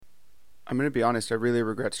I'm going to be honest, I really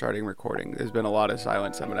regret starting recording. There's been a lot of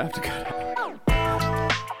silence I'm going to have to cut out.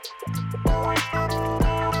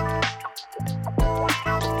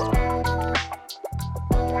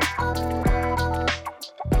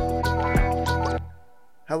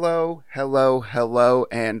 Hello,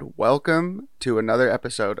 and welcome to another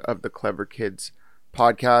episode of the Clever Kids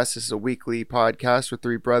podcast. This is a weekly podcast where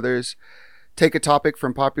three brothers take a topic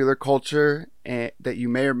from popular culture that you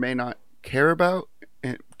may or may not care about.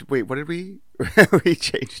 And, wait, what did we? We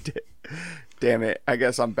changed it. Damn it. I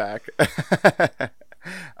guess I'm back.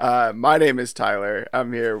 My name is Tyler.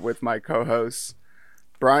 I'm here with my co-hosts,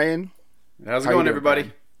 Brian. How's it going, everybody?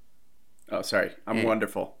 Brian? Oh, sorry. I'm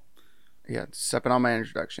wonderful. Yeah, stepping on my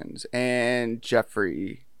introductions. And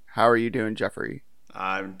Jeffrey. How are you doing, Jeffrey?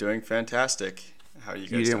 I'm doing fantastic. How are you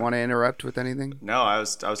guys You didn't want to interrupt with anything? No, I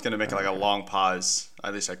was going to make like a long pause.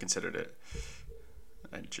 At least I considered it.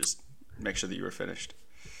 And just make sure that you were finished.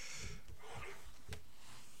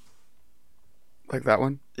 Like that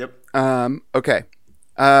one? Yep. Okay.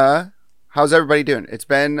 How's everybody doing? It's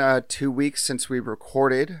been 2 weeks since we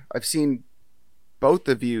recorded. I've seen both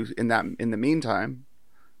of you in the meantime.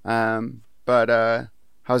 But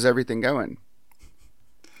how's everything going?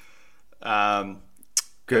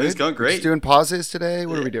 Good. It's going great. Just doing pauses today.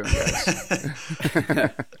 What are we doing,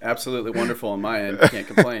 guys? Absolutely wonderful on my end. Can't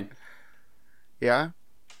complain. Yeah.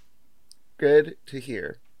 Good to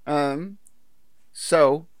hear.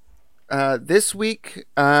 So this week,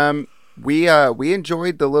 we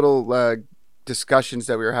enjoyed the little discussions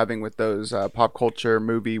that we were having with those pop culture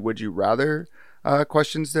movie Would You Rather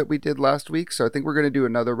questions that we did last week. So I think we're going to do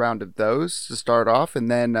another round of those to start off, and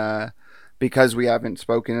then because we haven't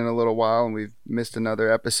spoken in a little while and we've missed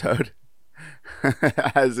another episode,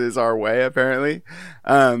 as is our way apparently,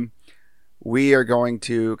 we are going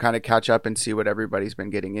to kind of catch up and see what everybody's been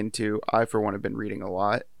getting into. I, for one, have been reading a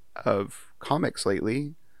lot of comics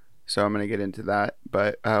lately, so I'm going to get into that,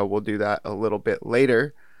 but we'll do that a little bit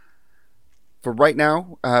later. For right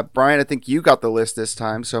now, Brian, I think you got the list this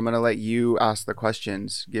time, so I'm going to let you ask the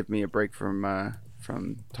questions. Give me a break from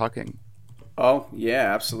talking. Oh,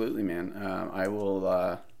 yeah, absolutely, man. I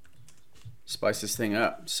will spice this thing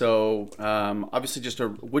up. So, obviously, just a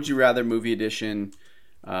Would You Rather movie edition.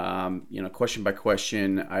 Question by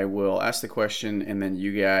question. I will ask the question, and then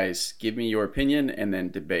you guys give me your opinion, and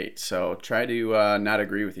then debate. So, try to not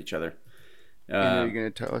agree with each other. You're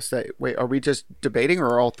going to tell us that. Wait, are we just debating, or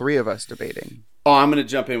are all three of us debating? Oh, I'm going to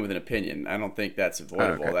jump in with an opinion. I don't think that's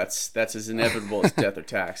avoidable. Okay. That's as inevitable as death or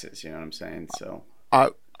taxes. You know what I'm saying? So.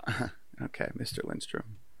 Okay, Mr.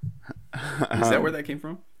 Lindstrom. Is that where that came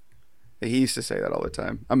from? He used to say that all the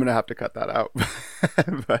time. I'm gonna have to cut that out.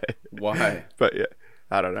 But why? But yeah,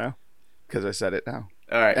 I don't know, because I said it now.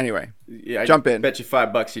 All right. Anyway, yeah, jump in. Bet you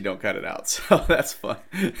 $5 you don't cut it out. So that's fun.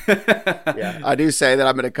 Yeah, I do say that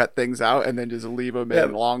I'm gonna cut things out and then just leave them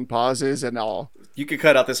in long pauses, and You could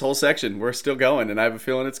cut out this whole section. We're still going, and I have a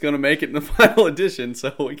feeling it's going to make it in the final edition,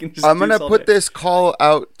 so we can just I'm going to put this call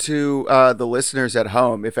out to the listeners at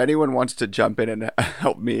home. If anyone wants to jump in and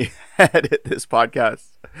help me edit this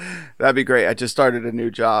podcast, that'd be great. I just started a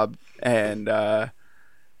new job, and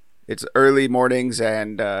it's early mornings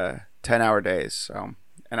and 10-hour days. So,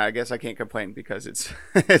 and I guess I can't complain because it's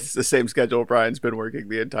it's the same schedule Brian's been working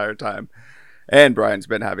the entire time. And Brian's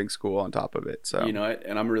been having school on top of it. So you know what?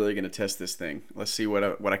 And I'm really going to test this thing. Let's see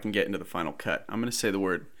what I can get into the final cut. I'm going to say the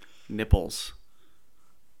word nipples.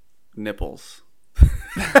 Nipples.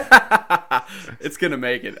 It's going to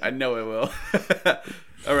make it. I know it will.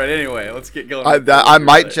 All right, anyway, let's get going. I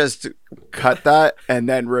might just cut that and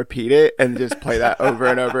then repeat it and just play that over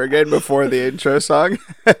and over again before the intro song.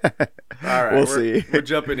 All right, we'll see. We're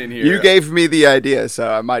jumping in here. You gave me the idea, so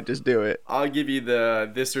I might just do it. I'll give you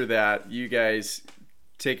the this or that. You guys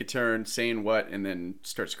take a turn saying what and then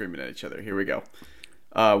start screaming at each other. Here we go.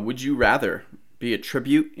 Would you rather be a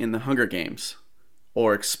tribute in the Hunger Games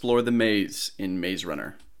or explore the maze in Maze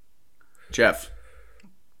Runner? Jeff.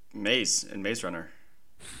 Maze and Maze Runner.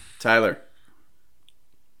 Tyler.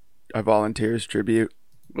 I volunteer as tribute.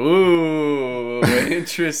 Ooh,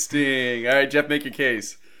 interesting. All right, Jeff, make your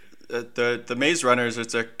case. The Maze Runners,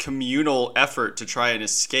 it's a communal effort to try and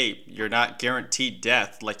escape. You're not guaranteed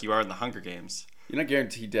death like you are in the Hunger Games. You're not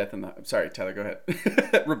guaranteed death in the... Sorry, Tyler, go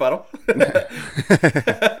ahead. Rebuttal.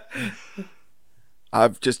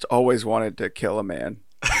 I've just always wanted to kill a man.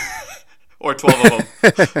 Or 12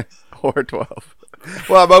 of them. Or 12.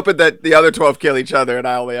 Well, I'm hoping that the other 12 kill each other and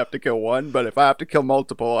I only have to kill one. But if I have to kill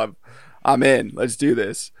multiple, I'm in. Let's do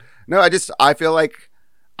this. No, I feel like,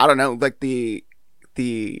 I don't know, like the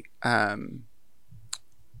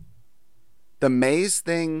maze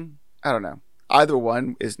thing, I don't know. Either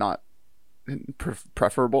one is not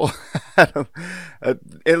preferable. I don't-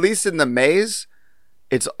 at least in the maze,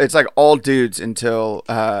 it's like all dudes until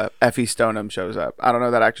Effie Stoneham shows up. I don't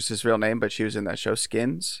know that actress's real name, but she was in that show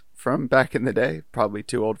Skins from back in the day. Probably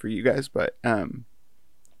too old for you guys, but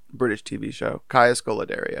British TV show. Kaya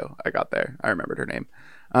Scolodario. I got there. I remembered her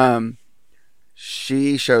name.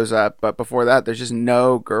 She shows up, but before that, there's just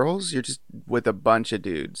no girls. You're just with a bunch of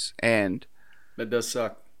dudes, and That does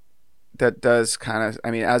suck. that does kind of.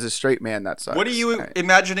 I mean, as a straight man, that sucks. What are you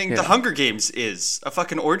imagining yeah. the Hunger Games is? A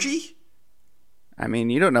fucking orgy? I mean,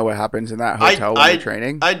 you don't know what happens in that hotel when you're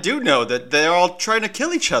training. I do know that they're all trying to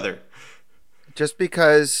kill each other. Just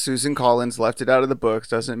because Susan Collins left it out of the books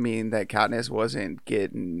doesn't mean that Katniss wasn't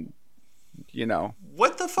getting,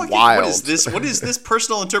 What the fuck? Wild. What is this? What is this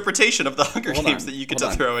personal interpretation of the Hunger Games that you get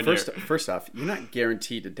to throw in here? First off, you're not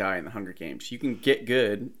guaranteed to die in the Hunger Games. You can get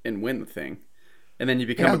good and win the thing, and then you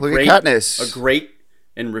become look at Katniss. a great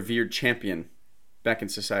and revered champion back in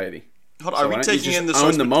society. Hold on, So are why we don't you taking just in the own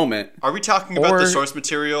source the moment? Are we talking about the Or- source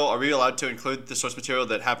material? Are we allowed to include the source material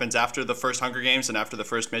that happens after the first Hunger Games and after the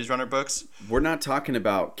first Maze Runner books? We're not talking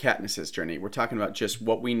about Katniss's journey. We're talking about just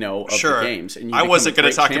what we know of Sure. the games. And you I become wasn't a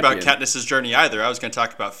going to great talk about champion. Katniss's journey either. I was going to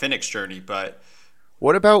talk about Finnick's journey, but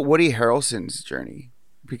What about Woody Harrelson's journey?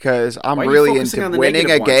 Because I'm Why are you really focusing into on the winning a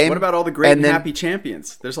negative ones? game. What about all the great and then- happy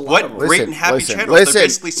champions? There's a lot what of them. great Listen, and happy listen, channels? listen, They're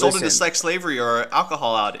basically sold into listen. sex slavery or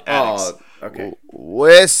alcohol addicts. Oh, okay.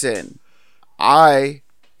 Listen, I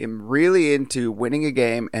am really into winning a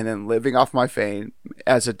game and then living off my fame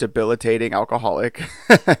as a debilitating alcoholic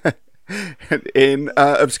in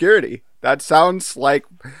obscurity. That sounds like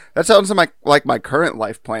my current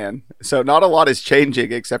life plan. So not a lot is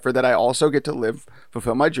changing except for that I also get to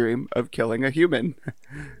fulfill my dream of killing a human.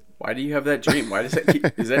 Why do you have that dream? Why does that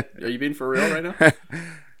keep... Are you being for real right now?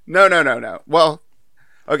 No. Well,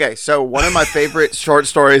 okay, so one of my favorite short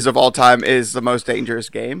stories of all time is The Most Dangerous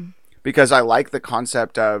Game, because I like the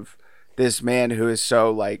concept of this man who is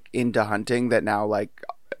so like into hunting that now like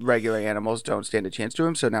regular animals don't stand a chance to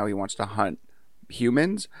him, so now he wants to hunt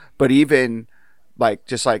humans. But even like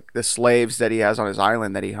just like the slaves that he has on his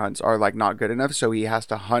island that he hunts are like not good enough, so he has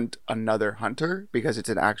to hunt another hunter because it's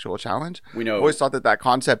an actual challenge. We know- I always thought that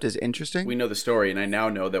concept is interesting. We know the story, and I now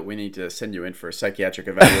know that we need to send you in for a psychiatric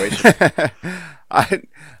evaluation.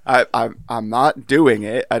 I'm not doing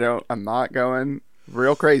it. I'm not going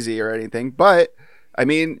real crazy or anything, but I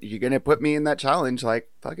mean, you're gonna put me in that challenge. Like,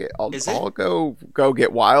 fuck it. I'll go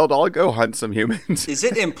get wild. I'll go hunt some humans. Is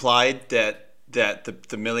it implied that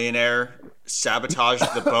the millionaire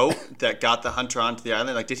sabotaged the boat that got the hunter onto the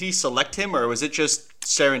island? Like, did he select him, or was it just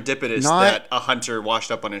serendipitous that a hunter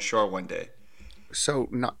washed up on his shore one day? So,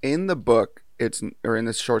 not in the book, or in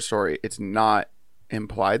this short story, it's not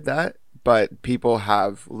implied that, but people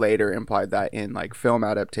have later implied that in like film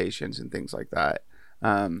adaptations and things like that.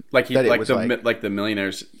 Like the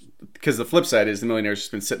millionaires, because the flip side is the millionaire's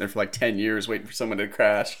just been sitting there for like 10 years waiting for someone to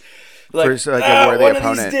crash. Like, a worthy one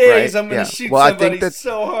opponent, of these days, right? I'm going to shoot Well, somebody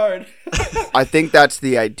so hard. I think that's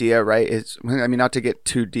the idea, right? I mean, not to get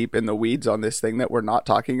too deep in the weeds on this thing that we're not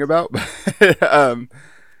talking about,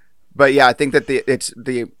 but yeah, I think that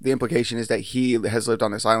the implication is that he has lived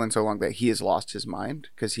on this island so long that he has lost his mind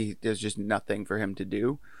because there's just nothing for him to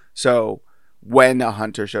do. So when a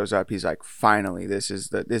hunter shows up, he's like, finally, this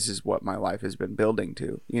is what my life has been building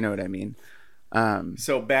to. You know what I mean?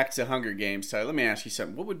 So back to Hunger Games. Tyler, let me ask you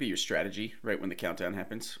something. What would be your strategy right when the countdown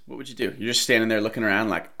happens? What would you do? You're just standing there looking around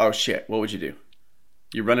like, oh shit, what would you do?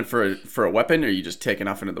 You running for a weapon, or you just taking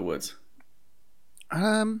off into the woods?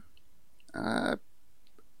 I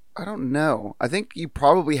don't know. I think you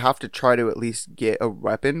probably have to try to at least get a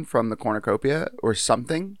weapon from the cornucopia or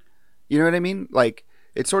something. You know what I mean? Like,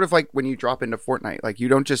 it's sort of like when you drop into Fortnite. Like, you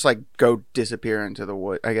don't just like go disappear into the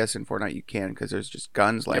wood. I guess in Fortnite you can because there's just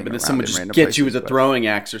guns laying Yeah, but around then someone in just random gets you with places, a but- throwing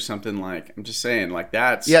axe or something. Like, I'm just saying, like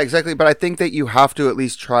that's Yeah, exactly. But I think that you have to at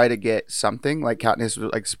least try to get something. Like Katniss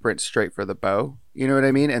would like sprint straight for the bow. You know what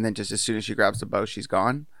I mean? And then just as soon as she grabs the bow, she's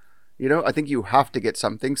gone. You know, I think you have to get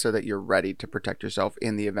something so that you're ready to protect yourself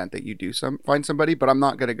in the event that you do find somebody. But I'm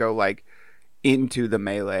not gonna go like into the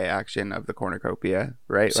melee action of the cornucopia,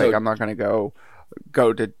 right? So- like I'm not gonna go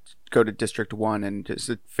to District 1 and just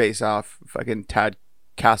face off fucking Tad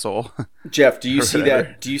Castle. Jeff, do you or see whatever.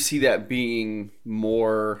 that? Do you see that being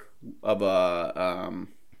more of a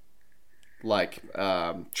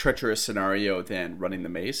treacherous scenario than running the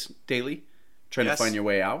maze daily, trying Yes. to find your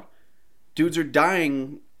way out? Dudes are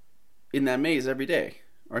dying in that maze every day.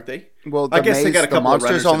 aren't they? Well, I guess they got a couple the of monsters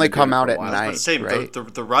runners only that have been come doing out it at for a while. I night, was about to say,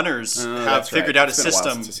 right? the runners have that's right. figured out a It's been a while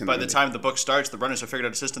system. since I've seen By the the movie. time the book starts, the runners have figured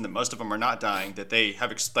out a system that most of them are not dying. That they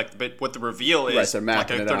have but what the reveal Right, is, they're like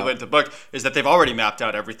mapping a it third of the way out. to the book, is that they've already mapped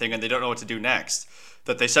out everything and they don't know what to do next.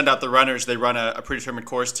 That they send out the runners, they run a predetermined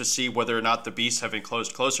course to see whether or not the beasts have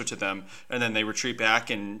enclosed closer to them, and then they retreat back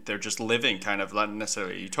and they're just living kind of not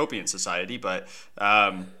necessarily a utopian society, but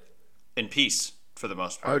in peace for the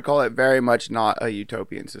most I part. would call it very much not a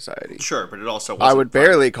utopian society. Sure, but it also I wasn't would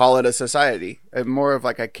barely call it a society. More of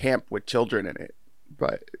like a camp with children in it.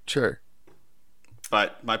 But sure.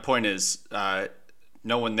 But my point is,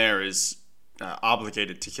 no one there is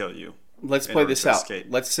obligated to kill you. Let's in play order this to out. escape.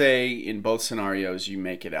 Let's say in both scenarios you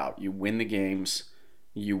make it out. You win the games,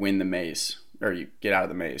 you win the maze, or you get out of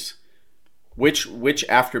the maze. Which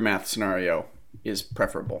aftermath scenario is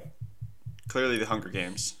preferable? Clearly, the Hunger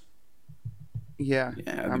Games. Yeah.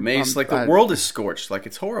 Yeah, the maze, the world is scorched, like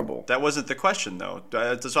it's horrible. That wasn't the question, though.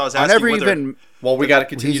 That's why I was I asking. never whether, even. Well, we got to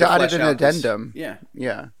continue. He's to added flesh an out this- addendum. Yeah,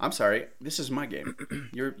 Yeah. I'm sorry. This is my game.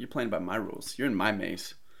 You're playing by my rules. You're in my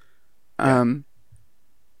maze.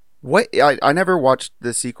 What I never watched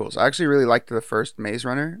the sequels. I actually really liked the first Maze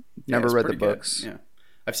Runner. Yeah, Never it's read the pretty good. books. Yeah,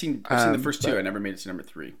 I've seen the first two. but- I never made it to number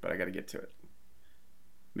 3, but I got to get to it.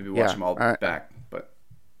 Maybe watch Yeah, them all back. But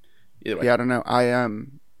either way, Yeah, I don't know.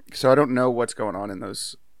 So I don't know what's going on in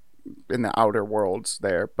the outer worlds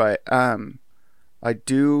there, but I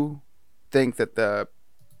do think that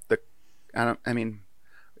I mean,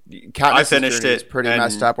 Katniss' finished journey it, is pretty and-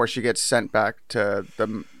 messed up, where she gets sent back to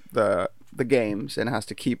the games and has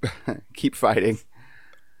to keep fighting.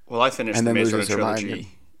 well, I finished and the then Maze Runner loses her mind. trilogy,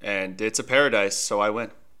 and it's a paradise, so I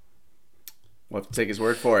win. we'll have to take his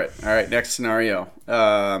word for it. All right, next scenario.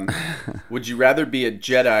 Would you rather be a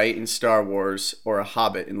Jedi in Star Wars or a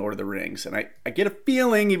Hobbit in Lord of the Rings? And I get a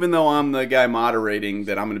feeling, even though I'm the guy moderating,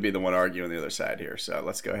 that I'm going to be the one arguing the other side here. So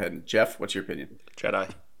let's go ahead. And Jeff, what's your opinion?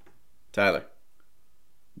 Jedi. Tyler.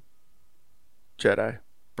 Jedi.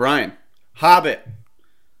 Brian. Hobbit.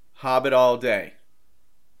 Hobbit all day.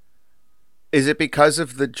 Is it because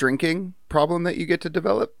of the drinking problem that you get to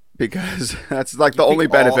develop? Because that's like the You only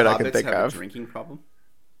think all benefit I can hobbits think have a of. drinking problem?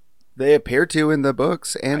 They appear to in the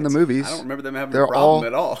books and the movies. I don't remember them having They're a problem all-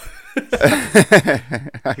 at all.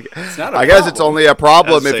 It's not a I guess it's problem. only a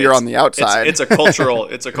problem I'd if say you're it's- on the outside. It's a cultural.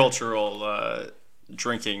 It's a cultural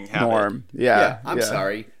drinking habit. norm. Yeah. Yeah, I'm yeah.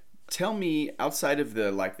 sorry. Tell me, outside of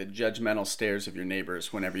the judgmental stares of your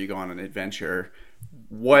neighbors whenever you go on an adventure,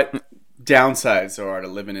 what downsides are to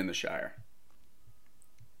living in the Shire?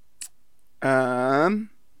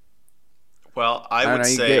 Well, I don't would know,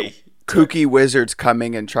 you say get kooky wizards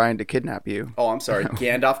coming and trying to kidnap you. Oh, I'm sorry.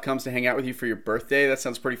 Gandalf comes to hang out with you for your birthday? That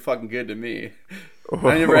sounds pretty fucking good to me. I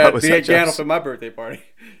What never had was to that, Gandalf Jess? at my birthday party.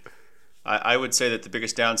 I would say that the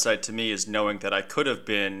biggest downside to me is knowing that I could have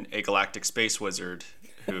been a galactic space wizard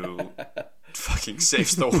who fucking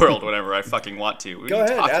saves the world whenever I fucking want to. What are Go you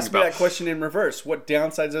ahead. talking Ask me about? that question in reverse. What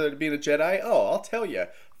downsides are there to being a Jedi? Oh, I'll tell you.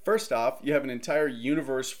 First off, you have an entire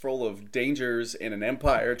universe full of dangers and an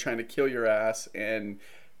empire trying to kill your ass and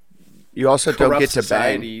You also don't corrupt get to bang.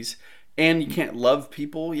 societies. And you can't love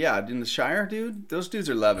people. Yeah, in the Shire, dude, those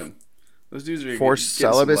dudes are loving. Those dudes are Forced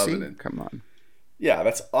getting some celibacy? loving in. Come on. Yeah,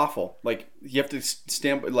 that's awful. Like, you have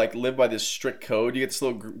to live by this strict code. You get this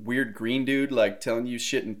little weird green dude, telling you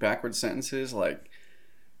shit in backward sentences. Like,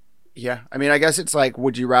 Yeah. I mean, I guess it's like,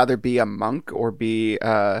 would you rather be a monk or be,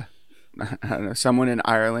 I don't know, someone in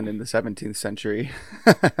Ireland in the 17th century?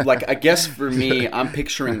 I guess for me, I'm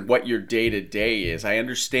picturing what your day to day is. I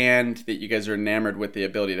understand that you guys are enamored with the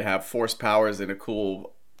ability to have force powers and a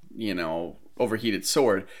cool, overheated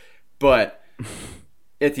sword. But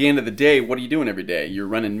at the end of the day, what are you doing every day? You're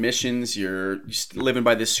running missions. You're living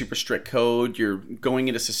by this super strict code. You're going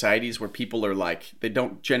into societies where people are they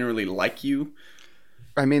don't generally like you.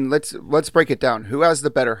 I mean, let's break it down. Who has the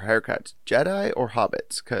better haircuts, Jedi or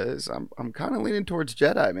hobbits? Because I'm kind of leaning towards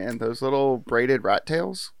Jedi, man. Those little braided rat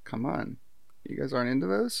tails. Come on, you guys aren't into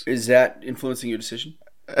those? Is that influencing your decision?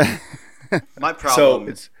 My problem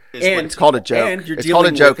is and- It's called a joke. And you're It's called a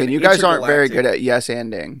dealing joke, with and an you guys aren't very intergalactic- good at yes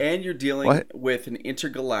anding. And you're dealing What? with an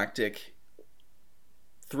intergalactic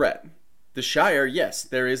threat. The Shire, yes,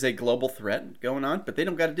 there is a global threat going on, but they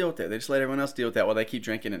don't got to deal with that. They just let everyone else deal with that while they keep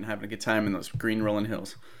drinking and having a good time in those green rolling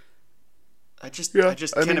hills. I just Yeah,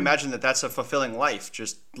 can't imagine that that's a fulfilling life.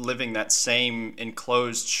 Just living that same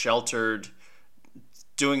enclosed, sheltered,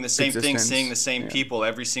 doing the same thing, Existence. seeing the same people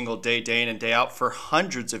every single day, day in and day out for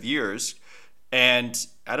hundreds of years. And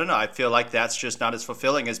I don't know, I feel like that's just not as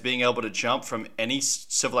fulfilling as being able to jump from any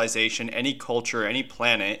civilization, any culture, any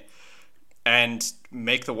planet, and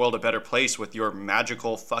make the world a better place with your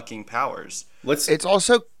magical fucking powers. It's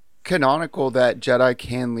also canonical that Jedi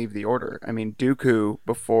can leave the Order. I mean, Dooku,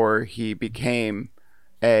 before he became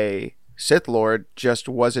a Sith Lord, just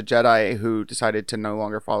was a Jedi who decided to no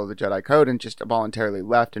longer follow the Jedi Code and just voluntarily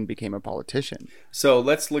left and became a politician. So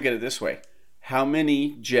let's look at it this way. How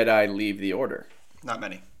many Jedi leave the Order? Not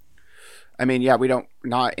many. I mean, yeah, we don't,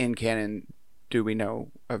 not in canon do we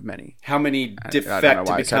know of many. How many I don't defect know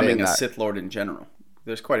to why I said it in becoming a that. Sith Lord in general?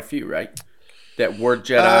 There's quite a few, right? That were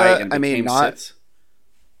Jedi and I mean, became not- Siths.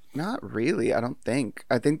 Not really, I don't think.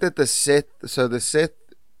 I think that the Sith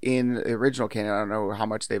in the original canon, I don't know how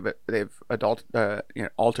much they've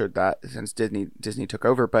altered that since Disney took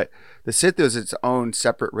over, but the Sith was its own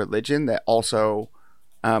separate religion that also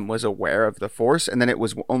was aware of the Force, and then it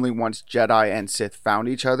was only once Jedi and Sith found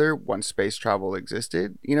each other, once space travel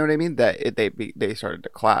existed, you know what I mean, that they started to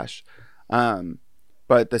clash.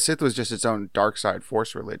 But the Sith was just its own dark side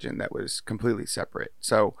Force religion that was completely separate.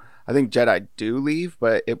 So I think Jedi do leave,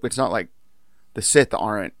 but it's not like the Sith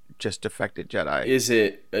aren't just defected Jedi. Is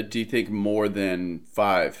it, do you think more than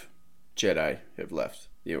 5 Jedi have left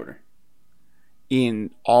the Order?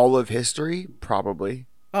 In all of history, probably.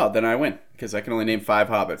 Oh, then I win, because I can only name 5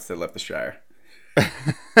 hobbits that left the Shire.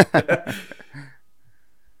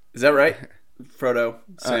 Is that right? Frodo,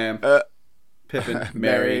 Sam, Pippin,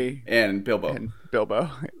 Merry, and Bilbo. And Bilbo.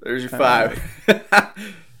 There's your 5.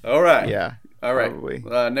 All right. Yeah. All right. Probably.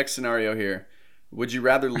 Next scenario here. Would you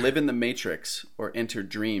rather live in the Matrix or enter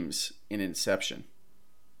dreams in Inception?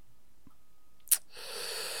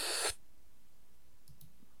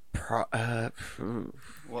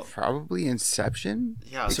 Probably Inception.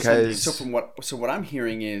 Yeah, because So what I'm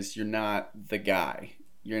hearing is you're not the guy.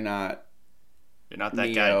 You're not that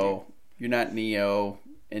Neo. guy. Dude. You're not Neo,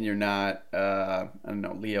 and you're not I don't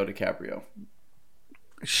know, Leo DiCaprio.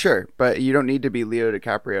 Sure, but you don't need to be Leo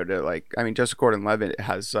DiCaprio to like. I mean, Joseph Gordon-Levitt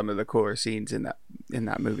has some of the cooler scenes in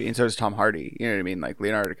that movie, and so does Tom Hardy. You know what I mean? Like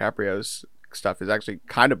Leonardo DiCaprio's stuff is actually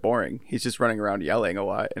kind of boring. He's just running around yelling a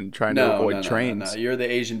lot and trying to avoid trains. No. You're the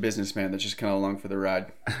Asian businessman that's just kind of along for the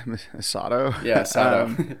ride. Sato. Yeah,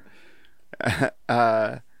 Sato.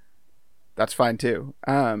 That's fine too.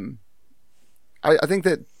 I think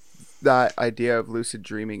that idea of lucid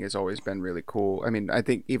dreaming has always been really cool. I mean, I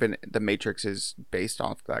think even the Matrix is based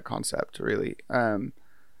off that concept, really.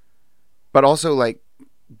 But also, like,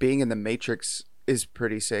 being in the Matrix is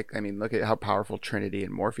pretty sick. I mean, look at how powerful Trinity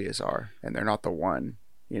and Morpheus are, and they're not the one,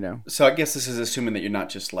 you know? So I guess this is assuming that you're not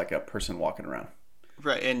just like a person walking around.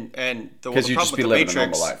 Right, and the Because you problem just with be the living Matrix, a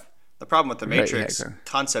normal life. the problem with the Right, yeah, Matrix exactly.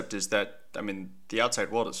 concept is that, I mean, the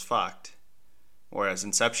outside world is fucked. Whereas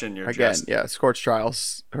Inception, you're Again, just yeah, Scorch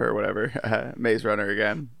Trials or whatever, Maze Runner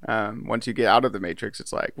again. Once you get out of the Matrix,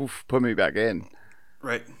 it's like, oof, put me back in.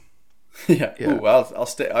 right. Yeah. Yeah. Ooh, I'll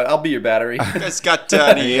stay. I'll be your battery. You guys got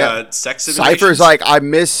any sex simulations? Cypher's like, I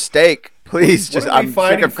miss steak. Please, What just are we I'm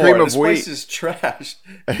fighting sick of cream for? of This place wheat. is trashed.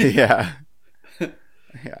 Yeah.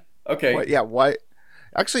 Okay. What?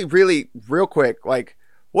 Actually, really, real quick, like,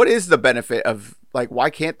 what is the benefit of, like, why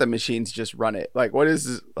can't the machines just run it? Like, what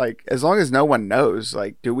is, like, as long as no one knows,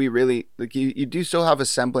 like, do we really, like, you do still have a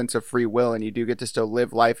semblance of free will, and you do get to still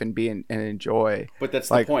live life and and enjoy. But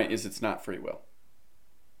that's like- the point. Is it's not free will.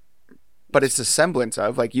 But it's a semblance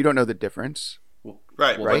of, like, you don't know the difference.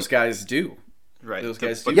 Right, Well, right, those guys do. right. those The-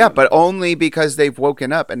 guys but do. Yeah, but only because they've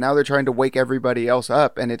woken up, and now they're trying to wake everybody else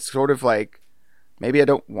up, and it's sort of like, maybe I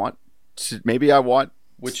don't want to, maybe I want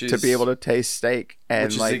Which to is be able to taste steak, and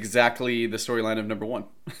which is like, exactly the storyline of number 1.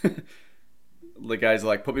 The guy's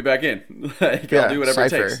like, put me back in. Like, Yeah, I'll do whatever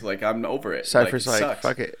Cypher. it takes. Like, I'm over it. Cypher's it like, sucks.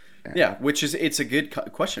 fuck it. Yeah, which is, it's a good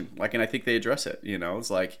question. Like, and I think they address it. You know, it's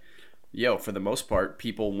like, yo, for the most part,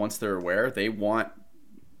 people, once they're aware, they want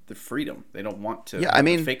the freedom. They don't want to. Yeah, I have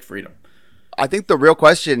the mean- fake freedom. I think the real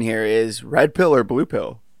question here is red pill or blue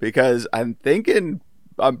pill, because I'm thinking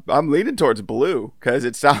I'm leaning towards blue because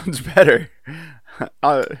it sounds better.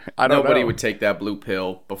 I don't Nobody know. would take that blue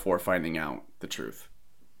pill before finding out the truth.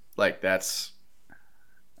 Like, that's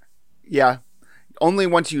Yeah. Only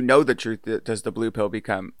once you know the truth does the blue pill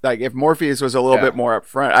become, like, if Morpheus was a little Yeah. bit more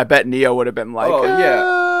upfront, I bet Neo would have been like, oh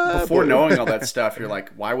yeah. Before blue." knowing all that stuff, you're like,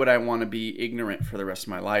 why would I want to be ignorant for the rest of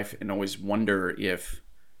my life and always wonder if,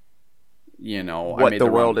 you know, I What made the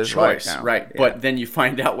the world wrong is like choice, now. right? Yeah. But then you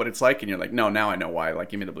find out what it's like, and you're like, no, now I know why. Like,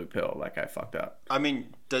 give me the blue pill. Like, I fucked up. I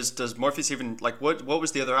mean, does Morpheus even like what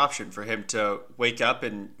was the other option for him to wake up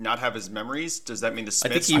and not have his memories? Does that mean the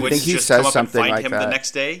think Smiths he- I would think he just says come up and something find like him the that.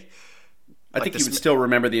 next day? I Like think the he would Smi- still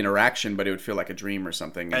remember the interaction, but it would feel like a dream or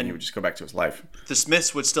something, and he would just go back to his life. The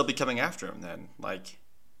Smiths would still be coming after him then. Like,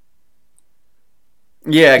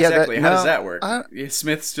 Yeah, Yeah, exactly. How does no, that work?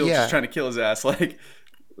 Smith's still yeah. just trying to kill his ass.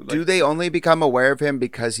 Do they only become aware of him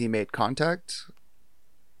because he made contact?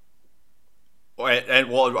 And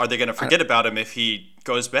well, are they going to I, forget about him if he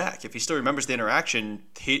goes back? If he still remembers the interaction,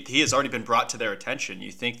 he has already been brought to their attention.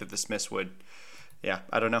 You think that the Smiths would? Yeah,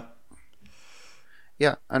 I don't know.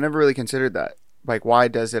 yeah, I never really considered that. Like, why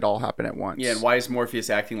does it all happen at once? Yeah, and why is Morpheus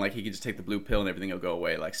acting like he could just take the blue pill and everything will go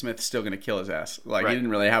away? Like, Smith's still going to kill his ass. Like, he Right. didn't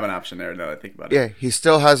really have an option there, now that I think about it. Yeah, he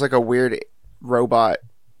still has like a weird robot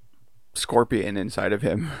scorpion inside of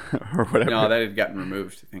him or whatever. No, that had gotten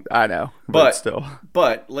removed, I think. I know, But still.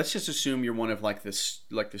 But let's just assume you're one of like this,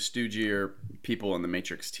 like the stoogier people in the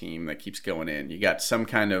Matrix team that keeps going in. You got some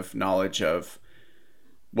kind of knowledge of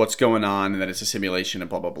what's going on and that it's a simulation and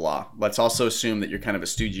blah blah blah. Let's also assume that you're kind of a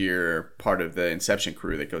stoogier part of the Inception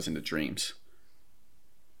crew that goes into dreams.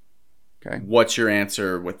 Okay. What's your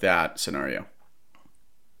answer with that scenario?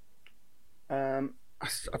 I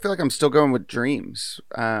feel like I'm still going with dreams.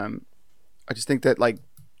 I just think that like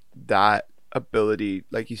that ability,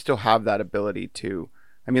 like you still have that ability to.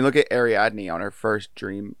 I mean, look at Ariadne on her first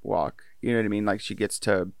dream walk. You know what I mean? Like she gets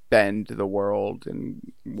to bend the world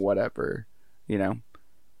and whatever. You know.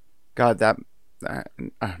 God, I'm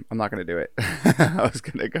not gonna do it. I was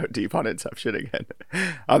gonna go deep on Inception again.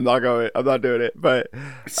 I'm not doing it. But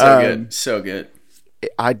So good.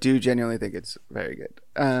 I do genuinely think it's very good.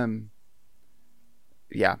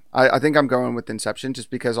 Yeah, I think I'm going with Inception just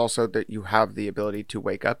because also that you have the ability to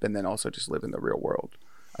wake up and then also just live in the real world.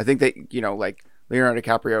 I think that, like Leonardo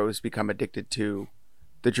DiCaprio has become addicted to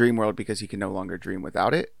the dream world because he can no longer dream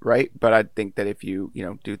without it, right? But I think that if you,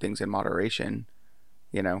 do things in moderation,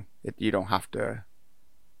 you don't have to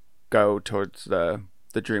go towards the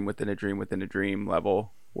dream within a dream within a dream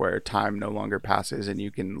level where time no longer passes and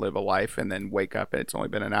you can live a life and then wake up and it's only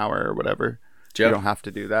been an hour or whatever. Jeff? You don't have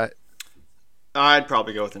to do that. I'd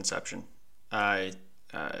probably go with Inception.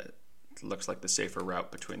 Looks like the safer route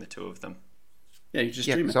between the two of them. Yeah, you just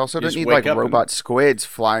Yeah, dream it. because I also You don't just need wake like up robot squids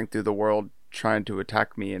flying through the world trying to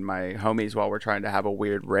attack me and my homies while we're trying to have a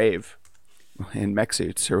weird rave in mech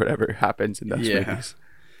suits or whatever happens in those movies.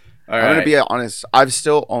 All I'm gonna be honest. I've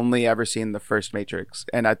still only ever seen the first Matrix,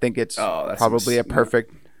 and I think it's that's probably a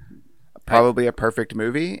perfect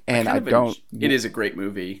movie. And It is a great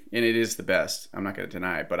movie, and it is the best. I'm not going to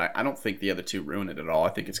deny it, but I don't think the other two ruin it at all. I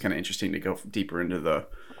think it's kind of interesting to go deeper into the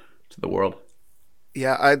world.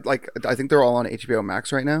 Yeah, I think they're all on HBO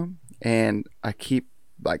Max right now, and I keep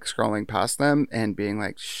like scrolling past them and being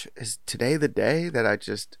like, "Is today the day that I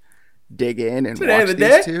just dig in and watch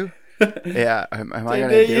these two?" Yeah, am I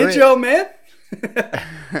gonna do it? Joe, man.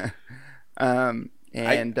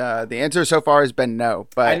 The answer so far has been no.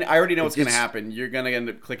 But I already know what's gonna happen. You're gonna end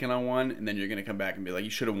up clicking on one, and then you're gonna come back and be like, "You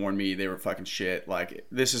should have warned me. They were fucking shit." Like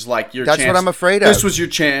this is like your. That's chance. what I'm afraid of. This was your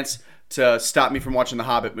chance to stop me from watching the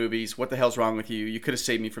Hobbit movies. What the hell's wrong with you? You could have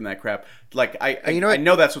saved me from that crap. Like I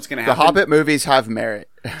know that's what's gonna happen. The Hobbit movies have merit,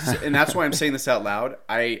 and that's why I'm saying this out loud.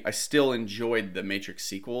 I still enjoyed the Matrix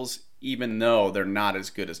sequels, even though they're not as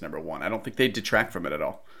good as number one. I don't think they detract from it at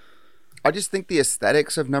all. I just think the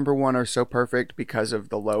aesthetics of number one are so perfect because of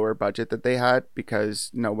the lower budget that they had,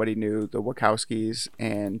 because nobody knew the Wachowskis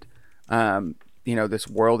and this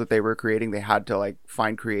world that they were creating. They had to like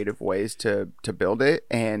find creative ways to build it,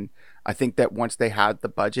 and I think that once they had the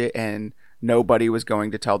budget and nobody was going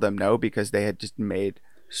to tell them no because they had just made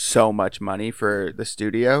so much money for the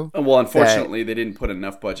studio. Well, unfortunately, they didn't put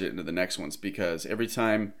enough budget into the next ones because every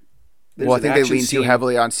time. I think they lean too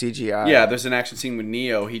heavily on CGI. Yeah, there's an action scene with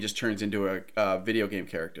Neo. He just turns into a video game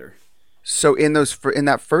character. So in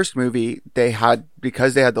that first movie,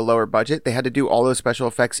 because they had the lower budget, they had to do all those special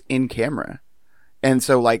effects in camera, and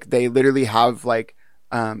so like they literally have like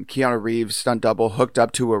Keanu Reeves stunt double hooked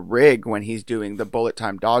up to a rig when he's doing the bullet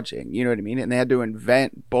time dodging. You know what I mean? And they had to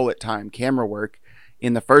invent bullet time camera work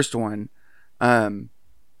in the first one.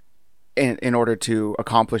 In order to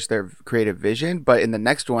accomplish their creative vision, but in the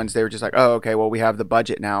next ones they were just like, oh, okay, well we have the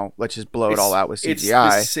budget now, let's just blow it all out with CGI.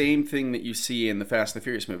 It's the same thing that you see in the Fast and the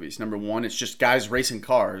Furious movies. Number one, it's just guys racing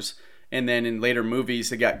cars, and then in later movies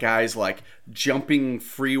they got guys like jumping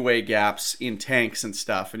freeway gaps in tanks and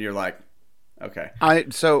stuff, and you're like, okay. I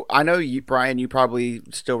know you, Brian, you probably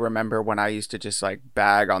still remember when I used to just like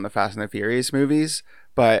bag on the Fast and the Furious movies,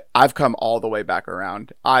 but I've come all the way back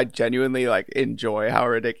around. I genuinely like enjoy how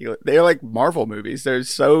ridiculous they're, like Marvel movies. They're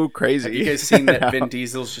so crazy. Have you guys seen that Vin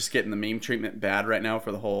Diesel's just getting the meme treatment bad right now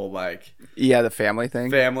for the whole like the family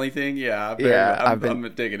thing? Yeah, I'm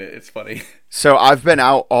digging it. It's funny. So I've been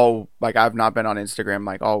out I've not been on Instagram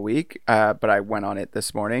like all week, but I went on it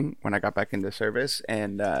this morning when I got back into service,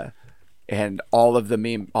 and and all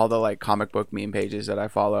the like comic book meme pages that I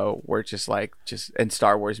follow were just and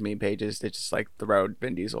Star Wars meme pages, they just like throw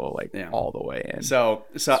Vin Diesel like all the way in. So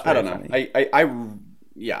I don't know.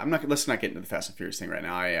 Let's not get into the Fast and Furious thing right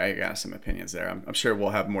now. I got some opinions there. I'm sure we'll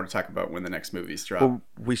have more to talk about when the next movies drop. Well,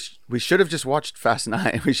 we should have just watched Fast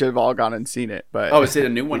 9. We should have all gone and seen it. But is it a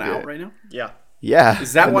new one out right now? Yeah. Yeah.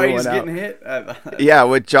 Is that why he's getting hit? Yeah,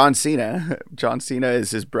 with John Cena. John Cena is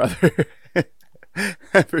his brother.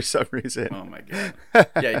 For some reason. Oh my god.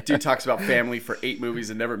 Yeah, dude talks about family for 8 movies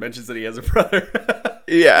and never mentions that he has a brother.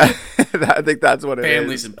 Yeah. I think that's what it is.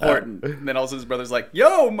 Family's important. And then also his brother's like,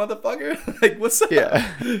 yo, motherfucker. Like, what's up?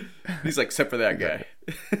 Yeah. He's like, except for that guy.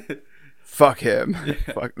 Fuck him. Yeah.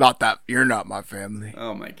 Fuck, not that. You're not my family.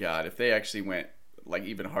 Oh my god. If they actually went like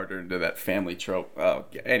even harder into that family trope.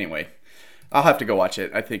 Anyway. I'll have to go watch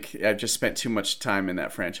it. I think I've just spent too much time in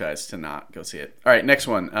that franchise to not go see it. All right, next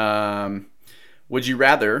one. Would you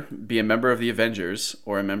rather be a member of the Avengers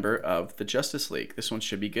or a member of the Justice League? This one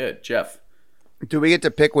should be good. Jeff. Do we get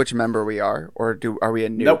to pick which member we are, or are we a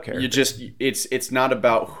new character? You just it's not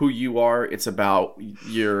about who you are. It's about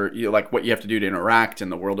your like what you have to do to interact in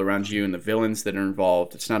the world around you and the villains that are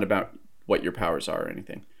involved. It's not about what your powers are or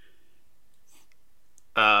anything.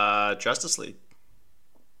 Justice League.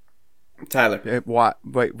 Tyler. What?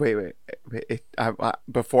 Wait.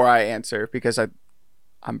 Before I answer, because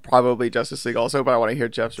I'm probably Justice League also, but I want to hear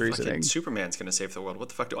Jeff's reasoning. Superman's going to save the world. What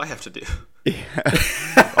the fuck do I have to do?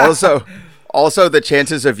 Yeah. Also, the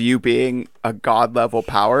chances of you being a god level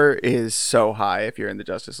power is so high if you're in the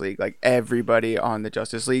Justice League. Like everybody on the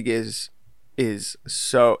Justice League is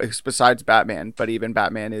so, besides Batman, but even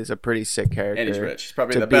Batman is a pretty sick character. And he's rich. He's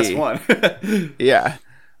probably the best one. Yeah.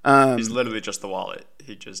 He's literally just the wallet.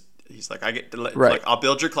 He's like, I get to, like, I'll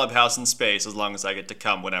build your clubhouse in space as long as I get to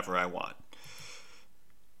come whenever I want.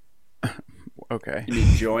 Okay. You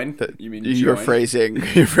mean join? You mean join? Your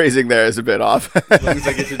phrasing there is a bit off. As long as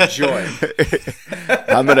I get to join.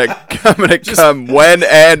 I'm gonna come when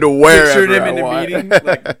and wherever picture him I in want. the meeting,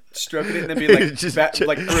 like stroking it, and then be like,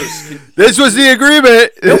 like Bruce. This was the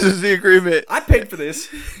agreement. This is the agreement. I paid for this.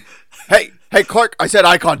 Hey, Clark! I said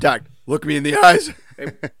eye contact. Look me in the eyes.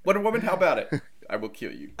 Hey, Wonder Woman, how about it? I will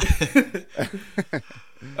kill you.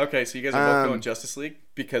 Okay, so you guys are both going Justice League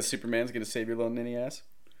because Superman's gonna save your little ninny ass.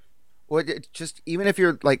 Well, just even if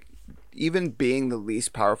you're like, even being the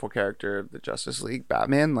least powerful character of the Justice League,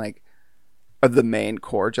 Batman, like, of the main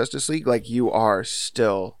core Justice League, like, you are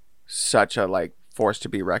still such a like force to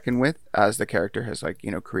be reckoned with, as the character has like,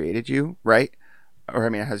 you know, created you, right? Or I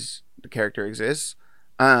mean, as the character exists,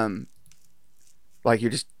 like,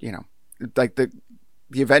 you're just, you know, like the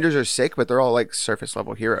Avengers are sick, but they're all like surface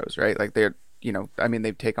level heroes, right? Like, they're, you know, I mean,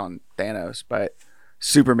 they take on Thanos, but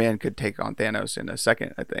Superman could take on Thanos in a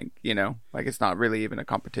second, I think, you know, like, it's not really even a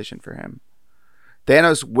competition for him.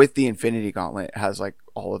 Thanos with the Infinity Gauntlet has like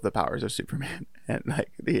all of the powers of Superman, and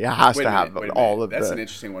like he has to have all of That's an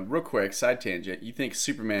interesting one. Real quick, side tangent. You think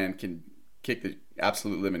Superman can kick the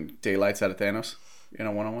absolute living daylights out of Thanos in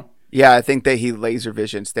a one-on-one? Yeah, I think that he laser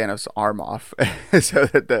visions Thanos' arm off so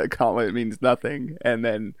that the gauntlet means nothing, and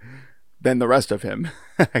then the rest of him,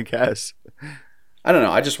 I guess. I don't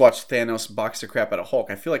know. I just watched Thanos box the crap out of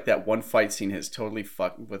Hulk. I feel like that one fight scene has totally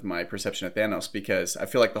fucked with my perception of Thanos, because I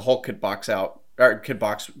feel like the Hulk could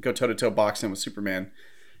go toe-to-toe boxing with Superman,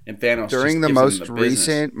 and Thanos during just the gives most him the business.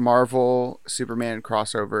 recent Marvel Superman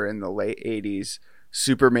crossover in the late 80s,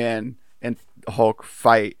 Superman and Hulk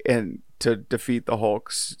fight, and to defeat the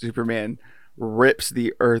Hulk, Superman rips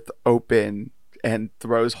the earth open and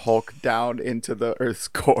throws Hulk down into the earth's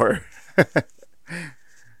core.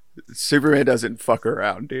 Superman doesn't fuck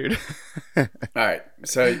around, dude. All right,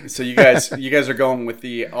 so you guys are going with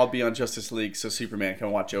the I'll be on Justice League so Superman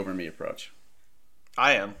can watch over me approach.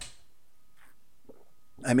 I am.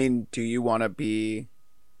 I mean, do you want to be?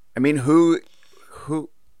 I mean, who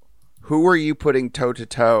are you putting toe to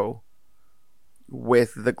toe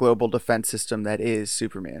with the global defense system that is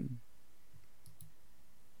Superman?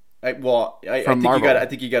 I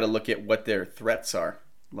think you got to look at what their threats are.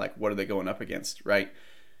 Like, what are they going up against, right?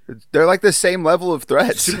 They're like the same level of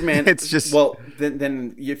threats. Superman. It's just, well,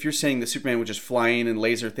 then if you're saying that Superman would just fly in and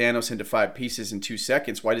laser Thanos into 5 pieces in 2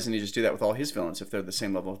 seconds, why doesn't he just do that with all his villains if they're the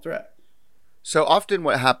same level of threat? So often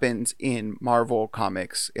what happens in Marvel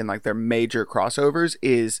comics in like their major crossovers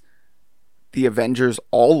is the Avengers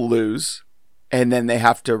all lose, and then they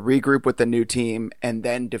have to regroup with the new team and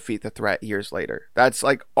then defeat the threat years later. That's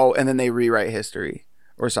like, and then they rewrite history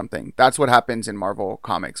or something. That's what happens in Marvel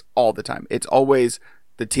comics all the time. It's always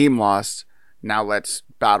the team lost, now let's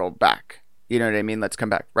battle back, You know what I mean? Let's come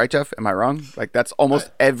back. Right, Jeff? Am I wrong? Like, that's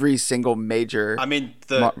almost every single major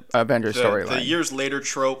Avengers storyline. The years later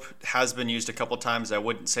trope has been used a couple times. I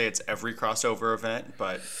wouldn't say it's every crossover event,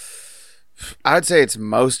 but I'd say it's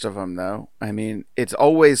most of them, though. I mean, it's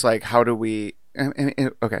always like, how do we...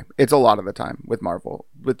 okay, it's a lot of the time with Marvel.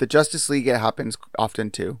 With the Justice League, it happens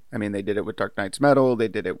often, too. I mean, they did it with Dark Knight's Metal. They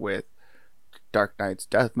did it with Dark Knight's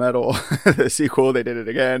Death Metal. The sequel, they did it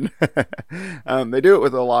again. They do it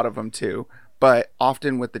with a lot of them, too. But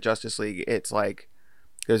often with the Justice League, it's like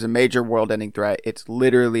there's a major world-ending threat. It's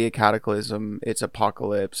literally a cataclysm. It's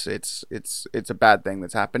apocalypse. It's a bad thing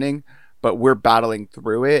that's happening. But we're battling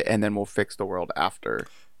through it, and then we'll fix the world after.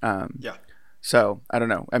 Yeah. So I don't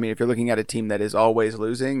know. I mean, if you're looking at a team that is always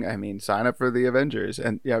losing, I mean, sign up for the Avengers,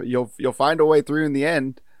 and you'll find a way through in the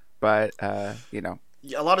end. But you know,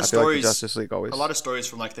 a lot of stories. Like Justice League always. A lot of stories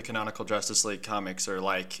from like the canonical Justice League comics are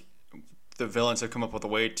like, the villains have come up with a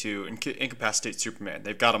way to incapacitate Superman.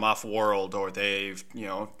 They've got him off world, or they've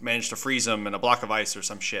managed to freeze him in a block of ice or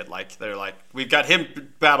some shit. Like they're like, we've got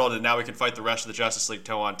him battled, and now we can fight the rest of the Justice League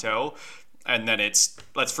toe on toe. And then it's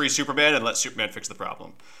let's free Superman and let Superman fix the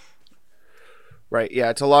problem. Right. Yeah.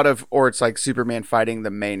 It's a lot of, or it's like Superman fighting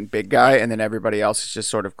the main big guy, and then everybody else is just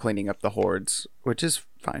sort of cleaning up the hordes, which is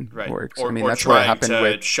fine. Right. Works. Or, I mean, or that's what trying happened to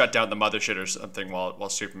with shut down the mothership or something while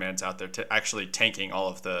Superman's out there actually tanking all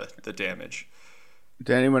of the damage.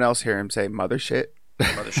 Did anyone else hear him say mother shit?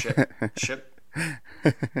 Mothership. Ship.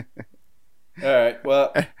 All right.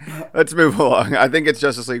 Well, let's move along. I think it's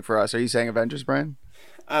Justice League for us. Are you saying Avengers, Brian?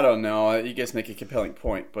 I don't know. You guys make a compelling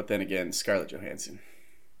point, but then again, Scarlett Johansson.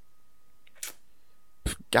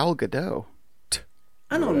 Gal Gadot.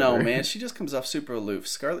 I don't know, man. She just comes off super aloof.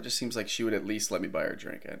 Scarlett just seems like she would at least let me buy her a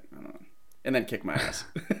drink. I don't know. And then kick my ass.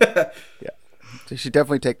 Yeah. So she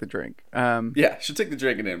definitely take the drink. Yeah, she'll take the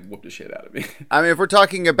drink and then whoop the shit out of me. I mean, if we're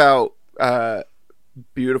talking about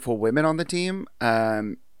beautiful women on the team,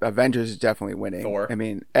 Avengers is definitely winning. Thor. I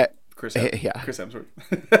mean, Chris Hemsworth.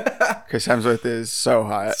 Chris Hemsworth is so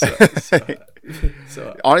hot. So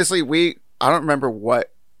hot. Honestly, I don't remember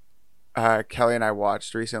what Kelly and I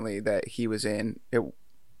watched recently that he was in.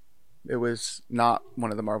 It was not one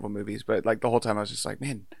of the Marvel movies, but like the whole time I was just like,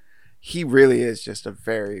 man, he really is just a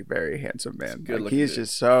very, very handsome man. Like, he is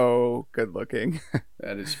just so good looking.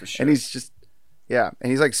 That is for sure. And he's just, and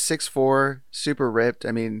he's like 6'4", super ripped.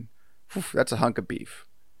 I mean, that's a hunk of beef.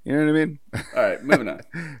 You know what I mean? All right, moving on.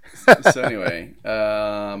 So anyway,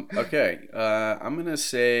 okay. I'm going to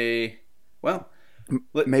say, well,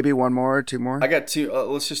 maybe one more or two more. I got two.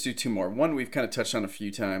 Let's just do two more. One we've kind of touched on a few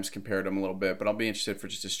times, compared them a little bit, but I'll be interested for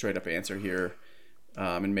just a straight up answer here,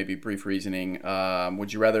 and maybe brief reasoning.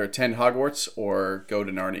 Would you rather attend Hogwarts or go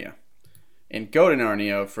to Narnia? And go to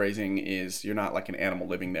Narnia phrasing is you're not like an animal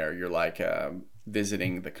living there. You're like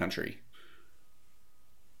visiting the country.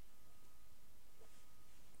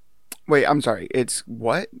 Wait, I'm sorry. It's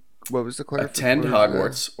what? What was the clarification? Attend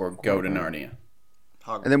Hogwarts or go to Narnia.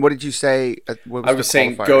 Hogwarts. And then what did you say? I was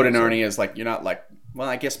saying go to Narnia is like, you're not like, well,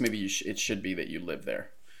 I guess maybe it should be that you live there.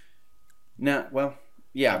 No, well,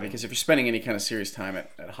 yeah, because if you're spending any kind of serious time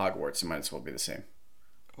at Hogwarts, it might as well be the same.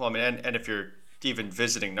 Well, I mean, and if you're even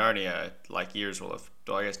visiting Narnia, like years will have,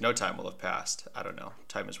 well, I guess no time will have passed. I don't know.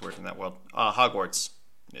 Time is weird in that world. Hogwarts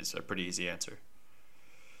is a pretty easy answer.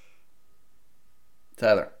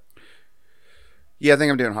 Tyler. Yeah, I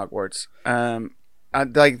think I'm doing Hogwarts.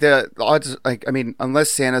 Like the odds, like I mean,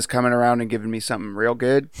 unless Santa's coming around and giving me something real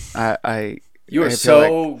good, you are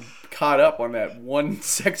so caught up on that one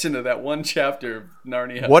section of that one chapter of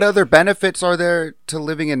Narnia. What other benefits are there to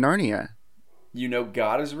living in Narnia? You know,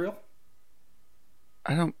 God is real.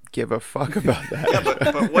 I don't give a fuck about that.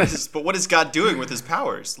 Yeah, but what is God doing with his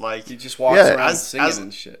powers? Like he just walks around singing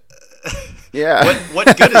and shit. Yeah.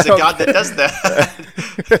 What good is a God that does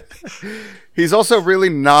that? He's also really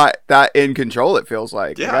not that in control, it feels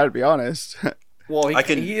like. Yeah. I gotta be honest. Well,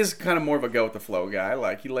 he is kind of more of a go with the flow guy.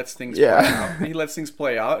 Like he lets things play out. He lets things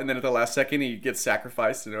play out, and then at the last second, he gets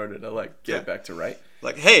sacrificed in order to like get it back to right.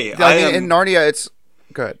 Like, hey, in Narnia, it's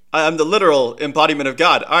good. I'm the literal embodiment of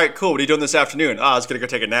God. All right, cool. What are you doing this afternoon? I was gonna go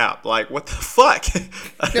take a nap. Like, what the fuck?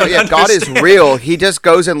 God is real. He just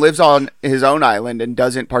goes and lives on his own island and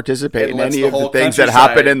doesn't participate in any of the things that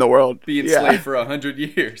happen in the world. Be enslaved for 100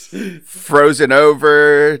 years. Frozen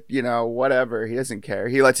over, whatever. He doesn't care.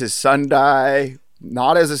 He lets his son die.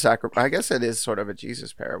 Not as a sacrifice. I guess it is sort of a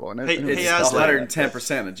Jesus parable. And it's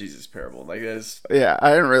 110% a Jesus parable. Like yeah,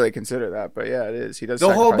 I didn't really consider that, but yeah, it is. He does.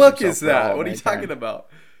 The whole book is that. What are you talking about?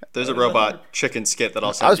 There's a robot chicken skit that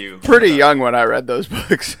I'll send you. I was pretty young when I read those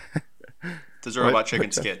books. There's a robot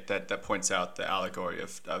chicken skit that points out the allegory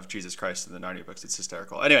of Jesus Christ in the Narnia books. It's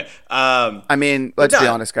hysterical. Anyway, I mean, let's be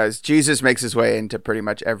honest, guys. Jesus makes his way into pretty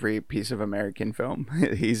much every piece of American film.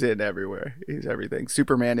 He's in everywhere. He's everything.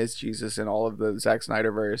 Superman is Jesus in all of the Zack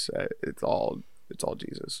Snyderverse. It's all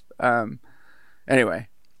Jesus. Anyway.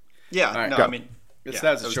 Yeah. Right, no, go. I mean,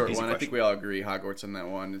 that's a short one. question. I think we all agree Hogwarts on that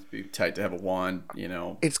one. It'd be tight to have a wand. You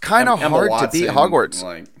know, it's kind of hard to beat Hogwarts.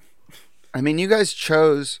 Like, I mean, you guys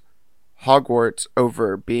chose Hogwarts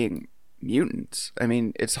over being mutants. I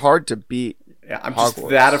mean, it's hard to beat. Yeah, I'm Hogwarts. just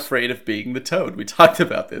that afraid of being the Toad. We talked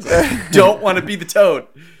about this. I don't want to be the Toad.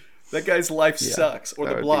 That guy's life sucks. Or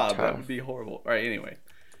the Blob. That would be horrible. All right, anyway.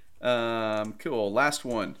 Cool. Last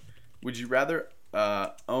one. Would you rather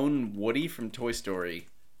own Woody from Toy Story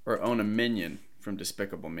or own a Minion from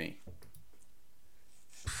Despicable Me?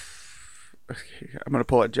 Okay, I'm going to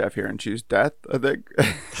pull at Jeff here and choose death, I think.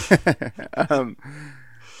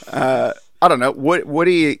 I don't know.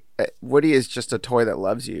 Woody is just a toy that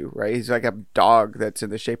loves you, right? He's like a dog that's in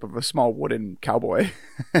the shape of a small wooden cowboy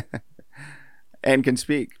and can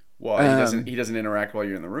speak. Well, he doesn't interact while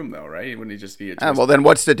you're in the room, though, right? Wouldn't he just be a toy? Well, then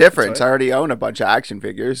what's the difference? I already own a bunch of action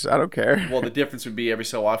figures. I don't care. Well, the difference would be every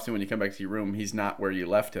so often when you come back to your room, he's not where you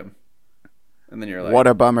left him. And then you're like... What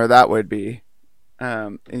a bummer that would be.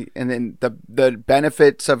 And then the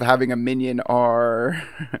benefits of having a minion are...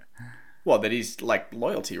 Well, that he's like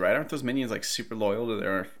loyalty, right? Aren't those minions like super loyal to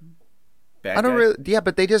their bad I don't guy? really... Yeah,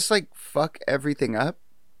 but they just like fuck everything up,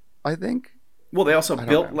 I think. Well, they also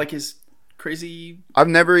built like his crazy... I've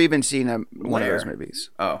never even seen one of those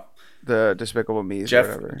movies. Oh. The Despicable Me's Jeff,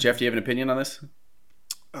 or whatever. Jeff, do you have an opinion on this?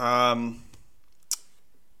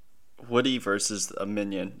 Woody versus a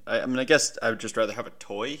minion. I mean, I guess I would just rather have a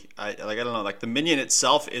toy. I don't know. Like the minion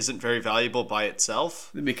itself isn't very valuable by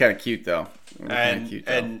itself. It'd be kind of cute though.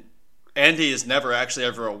 And Andy is never actually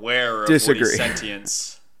ever aware of Woody's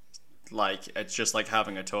sentience. Like it's just like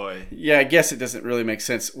having a toy. Yeah, I guess it doesn't really make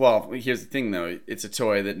sense. Well, here's the thing though. It's a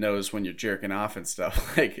toy that knows when you're jerking off and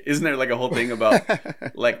stuff. Like, isn't there like a whole thing about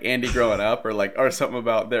like Andy growing up or something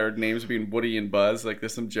about their names being Woody and Buzz? Like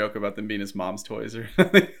there's some joke about them being his mom's toys or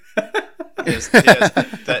something. Yes,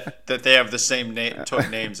 that they have the same toy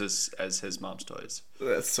names as his mom's toys.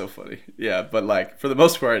 That's so funny. Yeah, but like for the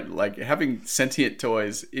most part, like having sentient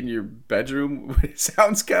toys in your bedroom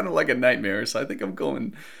sounds kind of like a nightmare. So I think I'm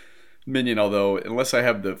going Minion. Although unless I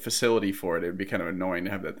have the facility for it, it'd be kind of annoying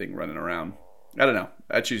to have that thing running around. I don't know.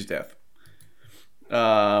 I choose death.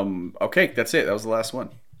 Okay, that's it. That was the last one.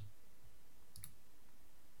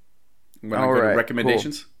 All right.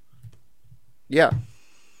 Recommendations. Cool. Yeah.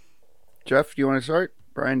 Jeff, do you want to start?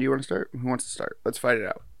 Brian, do you want to start? Who wants to start? Let's fight it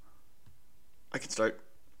out. I can start.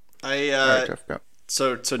 All right, Jeff, go.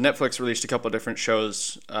 So Netflix released a couple of different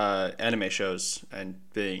shows, anime shows, and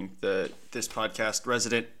being this podcast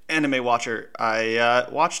resident anime watcher, I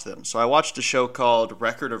watched them. So I watched a show called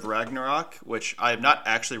Record of Ragnarok, which I am not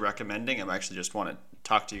actually recommending. I actually just want to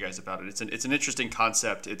talk to you guys about it. It's an interesting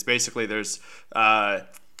concept. It's basically there's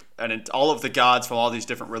and all of the gods from all these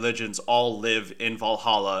different religions all live in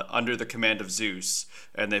Valhalla under the command of Zeus,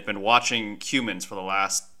 and they've been watching humans for the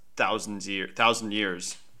last thousand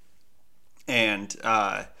years. And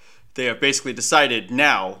they have basically decided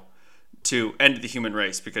now to end the human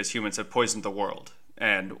race because humans have poisoned the world.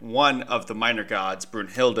 And one of the minor gods,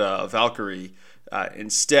 Brunhilde of Valkyrie,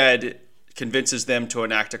 instead convinces them to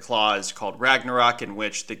enact a clause called Ragnarok, in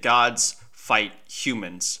which the gods fight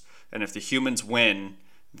humans. And if the humans win,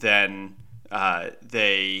 then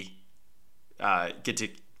they get to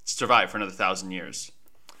survive for another 1,000 years.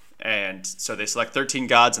 And so they select 13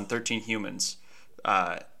 gods and 13 humans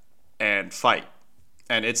and fight.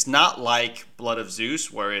 And it's not like Blood of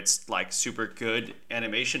Zeus, where it's like super good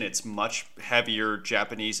animation. It's much heavier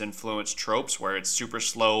Japanese influenced tropes, where it's super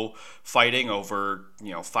slow fighting over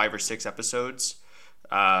 5 or 6 episodes,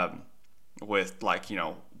 with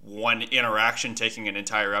one interaction taking an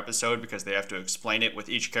entire episode because they have to explain it, with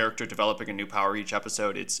each character developing a new power each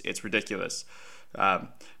episode. It's ridiculous.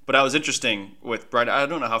 But I was interesting with Brian. I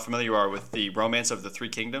don't know how familiar you are with the Romance of the Three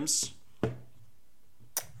Kingdoms.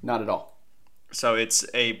 Not at all. So it's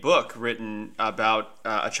a book written about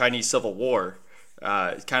a Chinese civil war,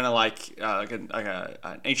 kind of like an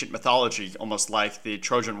ancient mythology, almost like the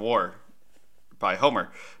Trojan War by Homer.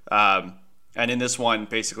 And in this one,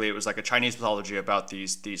 basically, it was like a Chinese mythology about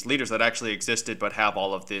these leaders that actually existed but have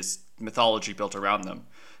all of this mythology built around them.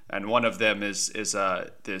 And one of them is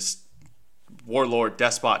this warlord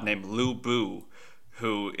despot named Lu Bu,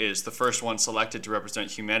 who is the first one selected to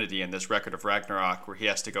represent humanity in this Record of Ragnarok, where he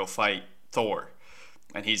has to go fight Thor.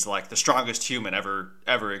 And he's like the strongest human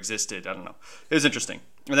ever existed. I don't know. It was interesting.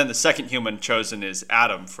 And then the second human chosen is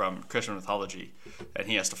Adam from Christian mythology, and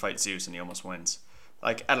he has to fight Zeus, and he almost wins.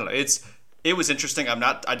 Like, I don't know. It was interesting.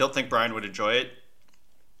 I don't think Brian would enjoy it.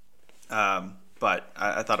 But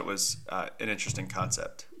I thought it was an interesting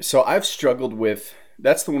concept. So I've struggled with,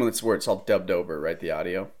 that's the one that's where it's all dubbed over, right? The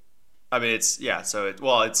audio. I mean, it's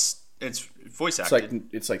voice acted.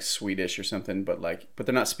 It's like Swedish or something, but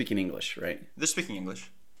they're not speaking English, right? They're speaking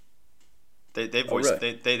English. They voiced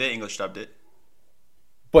really? they English dubbed it.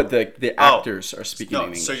 But the actors are speaking in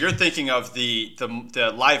English. So you're thinking of the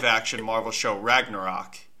live action Marvel show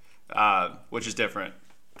Ragnarok, which is different.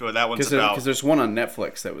 That one's because there's one on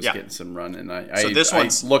Netflix that was getting some run, and I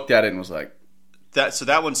looked at it and was like,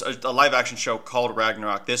 that one's a live action show called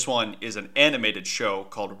Ragnarok. This one is an animated show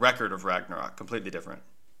called Record of Ragnarok, completely different.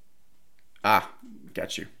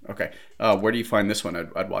 Got you. Okay, where do you find this one?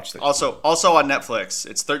 I'd watch that. Also on Netflix.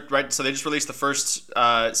 It's right. So they just released the first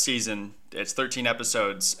season. It's 13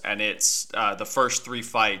 episodes, and it's the first 3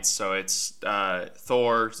 fights. So it's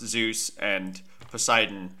Thor, Zeus, and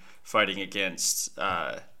Poseidon fighting against.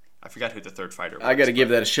 I forgot who the third fighter was. I got to give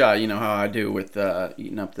that a shot. You know how I do with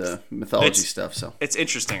eating up the mythology stuff. So it's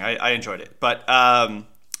interesting. I enjoyed it. But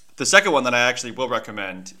the second one that I actually will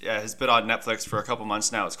recommend has been on Netflix for a couple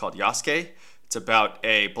months now. It's called Yasuke. It's about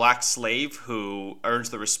a black slave who earns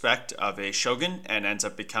the respect of a shogun and ends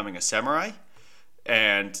up becoming a samurai.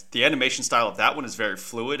 And the animation style of that one is very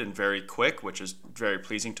fluid and very quick, which is very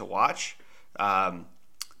pleasing to watch.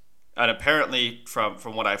 And apparently, from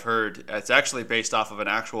what I've heard, it's actually based off of an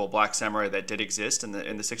actual black samurai that did exist in the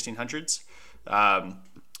 1600s.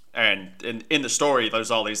 And in the story, there's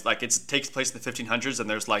all these, like, it takes place in the 1500s, and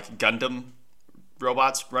there's like Gundam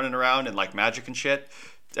robots running around and like magic and shit.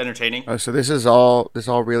 It's entertaining. Oh, so this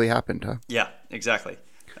all really happened, huh? Yeah, exactly.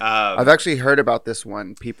 I've actually heard about this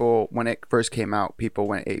one. People, when it first came out, people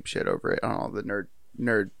went apeshit over it on all the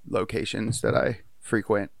nerd locations that I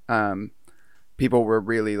frequent. People were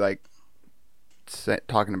really like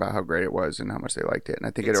talking about how great it was and how much they liked it, and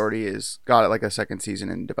I think it already got like a second season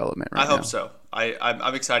in development right now. I hope so.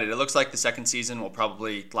 I'm excited. It looks like the second season will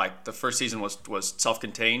probably, like, the first season was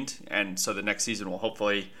self-contained, and so the next season will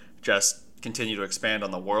hopefully just continue to expand on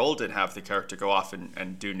the world and have the character go off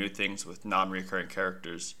and do new things with non-recurring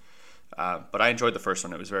characters. But I enjoyed the first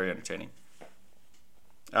one. It was very entertaining.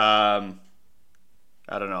 I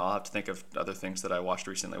don't know. I'll have to think of other things that I watched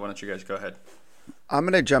recently. Why don't you guys go ahead? I'm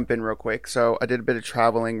going to jump in real quick. So I did a bit of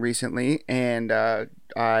traveling recently, and I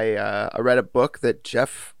read a book that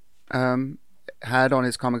Jeff had on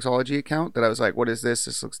his Comixology account that I was like, what is this?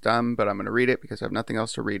 This looks dumb, but I'm going to read it because I have nothing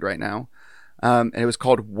else to read right now. And it was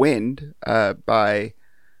called Wind, written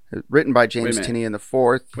by James Tinian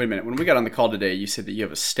IV. Wait a minute. When we got on the call today, you said that you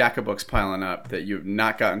have a stack of books piling up that you've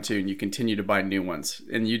not gotten to, and you continue to buy new ones.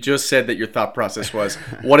 And you just said that your thought process was,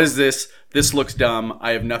 what is this? This looks dumb.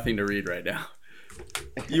 I have nothing to read right now.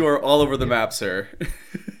 You are all over the map, sir.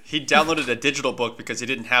 He downloaded a digital book because he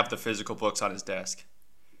didn't have the physical books on his desk.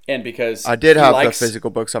 And because I did have the physical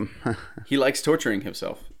books. He likes torturing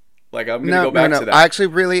himself. Like, I'm going to go back to that. I actually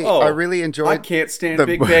really enjoyed. I can't stand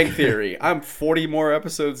Big Bang Theory. I'm 40 more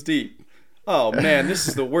episodes deep. Oh man, this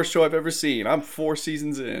is the worst show I've ever seen. I'm 4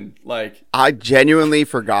 seasons in. Like, I genuinely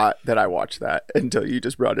forgot that I watched that until you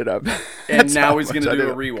just brought it up. And now he's going to do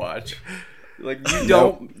a rewatch. Like, you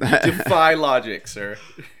don't defy logic, sir.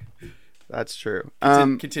 That's true.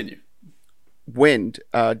 Continue. Wind,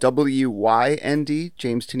 W-Y-N-D.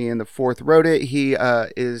 James Tinian IV wrote it. He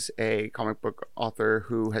is a comic book author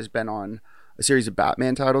who has been on a series of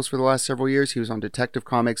Batman titles for the last several years. He was on Detective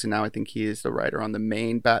Comics, and now I think he is the writer on the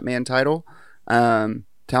main Batman title.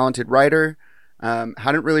 Talented writer.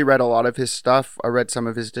 Hadn't really read a lot of his stuff. I read some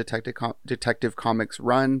of his Detective Comics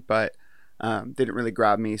run, but didn't really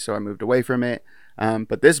grab me, so I moved away from it.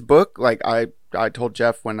 But this book, like, I told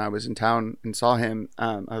Jeff when I was in town and saw him,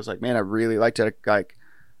 I was like, man, I really liked it. Like,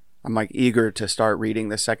 I'm like eager to start reading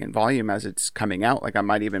the second volume as it's coming out. Like, I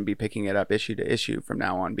might even be picking it up issue to issue from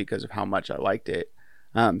now on because of how much I liked it.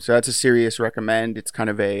 So that's a serious recommend. It's kind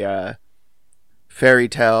of a fairy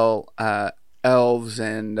tale, elves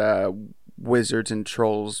and wizards and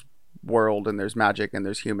trolls world, and there's magic and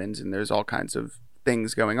there's humans and there's all kinds of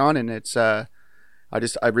things going on, and it's I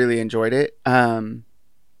really enjoyed it.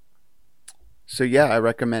 So yeah, I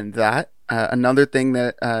recommend that. Another thing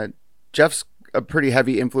that Jeff's a pretty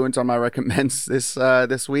heavy influence on my recommends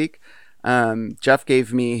this week. Jeff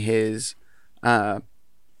gave me his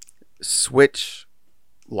Switch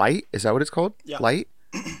Lite. Is that what it's called? Yeah. Lite.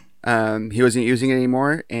 He wasn't using it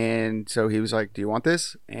anymore, and so he was like, do you want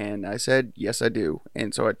this? And I said, yes, I do.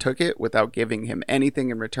 And so I took it without giving him anything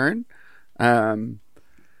in return,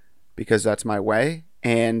 because that's my way.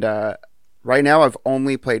 and right now I've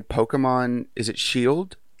only played Pokemon. Is it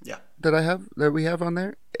Shield? Yeah. That we have on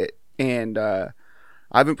there, and I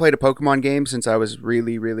haven't played a Pokemon game since I was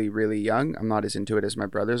really, really, really young. I'm not as into it as my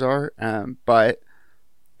brothers are, but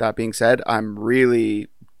that being said, I'm really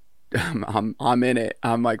I'm in it.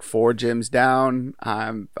 I'm like 4 gyms down.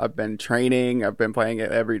 I've been training. I've been playing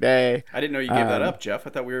it every day. I didn't know you gave that up, Jeff. I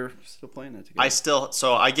thought we were still playing that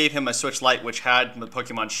together. I gave him a Switch Lite which had the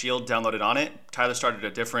Pokemon Shield downloaded on it. Tyler started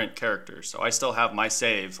a different character, so I still have my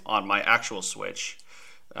save on my actual Switch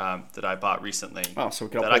that I bought recently. Oh, so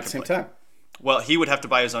we can all play at the same time. Well, he would have to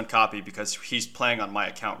buy his own copy because he's playing on my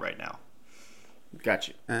account right now. Got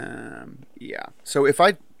you. Yeah. So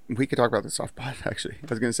we could talk about this off pod, actually. I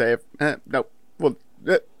was going to say, no. Well,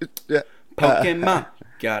 Pokemon,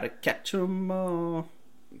 gotta catch 'em all.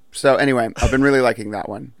 So anyway, I've been really liking that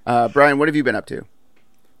one. Brian, what have you been up to?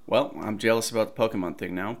 Well, I'm jealous about the Pokemon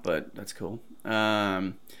thing now, but that's cool.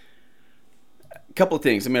 A couple of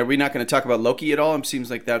things. I mean, are we not going to talk about Loki at all? It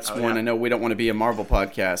seems like that's one. Yeah. I know we don't want to be a Marvel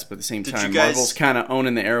podcast, but at the same time, Marvel's kind of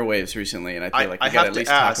owning the airwaves recently, and I feel like we got to at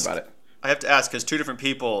least talk about it. I have to ask, because 2 different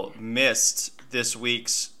people missed this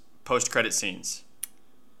week's post-credit scenes.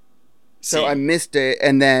 So I missed it,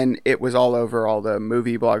 and then it was all over all the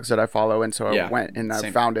movie blogs that I follow, and so I went and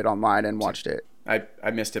I found it online and watched it.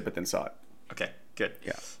 I missed it, but then saw it. Okay, good.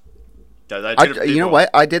 Yeah. You know what?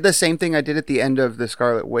 I did the same thing I did at the end of the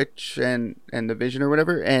Scarlet Witch and the Vision or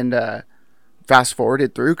whatever, and fast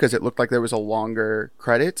forwarded through because it looked like there was a longer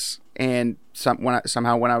credits, and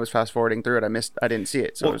somehow when I was fast forwarding through it, I didn't see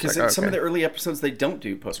it. So because some of the early episodes they don't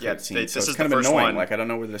do post credit scenes, so it's kind of annoying. Like I don't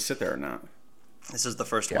know whether to sit there or not. This is the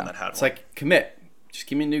first one that had. It's like commit. Just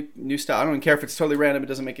give me new style. I don't even care if it's totally random. It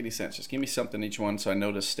doesn't make any sense. Just give me something each one so I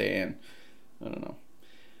know to stay in. I don't know.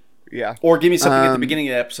 Yeah. Or give me something at the beginning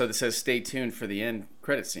of the episode that says stay tuned for the end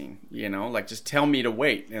credit scene. You know, like just tell me to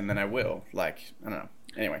wait and then I will. Like I don't know.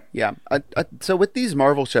 Anyway. Yeah. So with these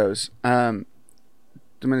Marvel shows, I'm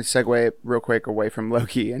going to segue real quick away from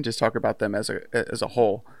Loki and just talk about them as a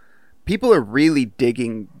whole. People are really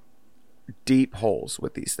digging deep holes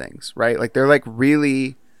with these things, right? Like they're like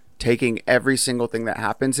really taking every single thing that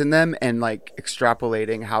happens in them and like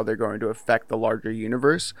extrapolating how they're going to affect the larger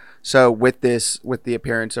universe. So with the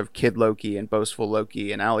appearance of Kid Loki and Boastful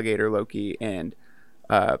Loki and Alligator Loki and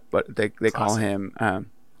but they call him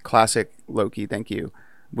Classic Loki, thank you,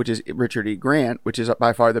 which is Richard E. Grant, which is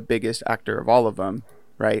by far the biggest actor of all of them,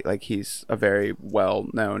 right? Like he's a very well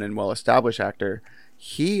known and well established actor.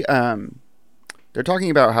 They're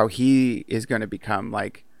talking about how he is going to become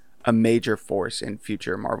like a major force in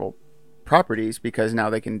future Marvel properties because now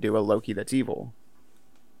they can do a Loki that's evil.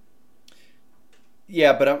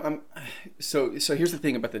 Yeah, but I'm so here's the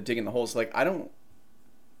thing about the digging the holes. Like I don't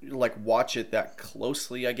like watch it that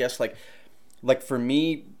closely. I guess like for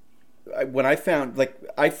me, when I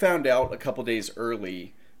found out a couple days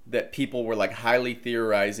early that people were like highly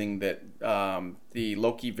theorizing that the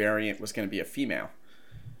Loki variant was going to be a female,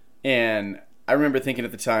 and I remember thinking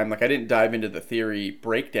at the time, like I didn't dive into the theory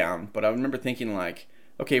breakdown, but I remember thinking like,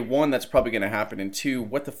 okay, 1, that's probably going to happen, and 2,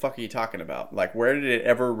 what the fuck are you talking about? Like, where did it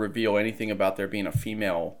ever reveal anything about there being a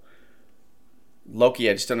female Loki?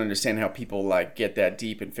 I just don't understand how people like get that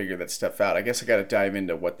deep and figure that stuff out. I guess I got to dive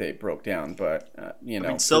into what they broke down, but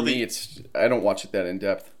for me, I don't watch it that in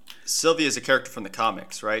depth. Sylvie is a character from the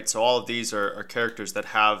comics, right? So all of these are characters that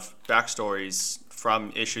have backstories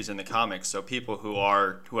from issues in the comics. So people who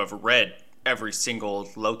have read every single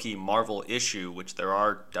Loki Marvel issue, which there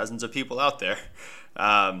are dozens of people out there,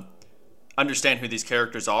 understand who these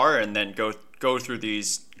characters are, and then go through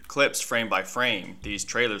these clips frame by frame, these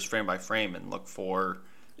trailers frame by frame, and look for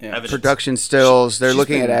evidence. Production stills. They're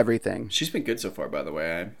looking at everything. She's been good so far, by the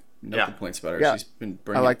way. I have no complaints about her. Yeah. She's been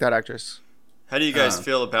brilliant. I like that actress. How do you guys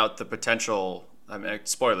feel about the potential? I mean,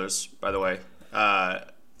 spoilers, by the way.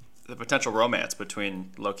 The potential romance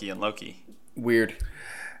between Loki and Loki. Weird.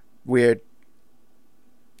 They're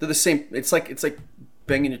the same. It's like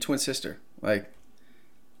banging your twin sister. Like,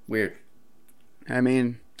 weird. I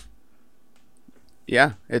mean,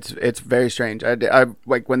 yeah, it's very strange. I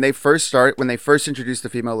like when they first introduced the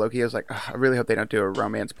female Loki, I was like, I really hope they don't do a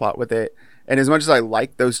romance plot with it. And as much as I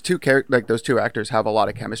like those two actors have a lot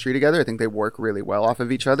of chemistry together, I think they work really well off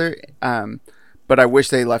of each other. But I wish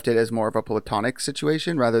they left it as more of a platonic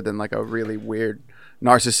situation rather than like a really weird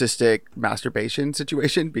narcissistic masturbation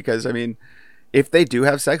situation. Because I mean, if they do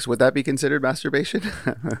have sex, would that be considered masturbation?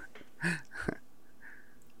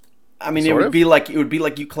 I mean, it would be like you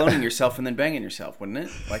cloning yourself and then banging yourself, wouldn't it?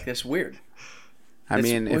 Like that's weird. I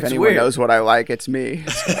mean, if it's anyone weird. knows what I like, it's me.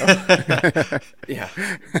 So. Yeah.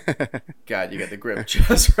 God, you got the grip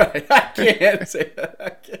just right. I can't say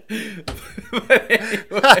that. But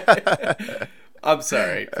anyway, I'm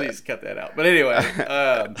sorry. Please cut that out. But anyway,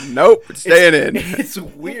 Nope, it's staying in. It's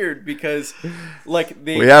weird because, like,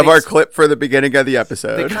 we have our clip for the beginning of the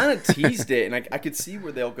episode. They kind of teased it, and I could see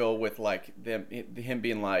where they'll go with like him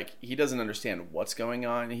being like he doesn't understand what's going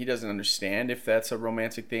on. He doesn't understand if that's a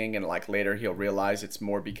romantic thing, and like later he'll realize it's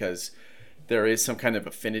more because there is some kind of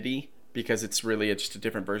affinity because it's really just a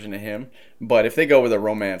different version of him. But if they go with a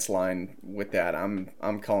romance line with that, I'm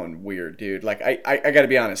calling weird, dude. Like I got to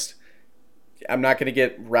be honest. I'm not going to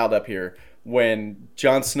get riled up here. When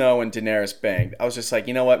Jon Snow and Daenerys banged, I was just like,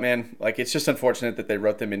 you know what, man? Like, it's just unfortunate that they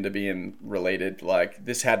wrote them into being related. Like,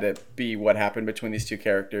 this had to be what happened between these two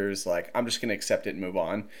characters. Like, I'm just going to accept it and move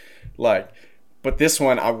on. Like, but this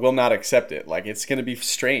one, I will not accept it. Like, it's going to be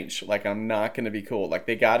strange. Like, I'm not going to be cool. Like,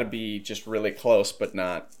 they got to be just really close, but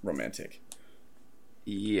not romantic.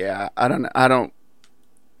 Yeah, I don't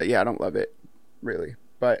love it, really.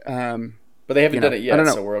 But they haven't done it yet, I don't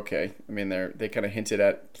know. So we're okay. I mean, they kind of hinted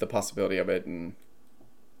at the possibility of it, and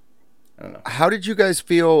I don't know. How did you guys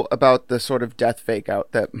feel about the sort of death fake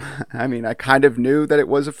out that, I mean, I kind of knew that it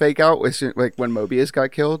was a fake out, like when Mobius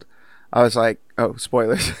got killed. I was like, oh,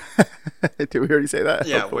 spoilers. Did we already say that?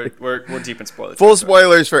 Yeah, we're deep in spoilers. Full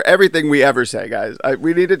spoilers for everything we ever say, guys. I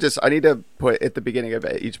need to put at the beginning of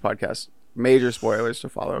each podcast major spoilers to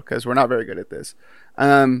follow because we're not very good at this.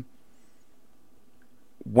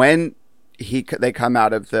 When they come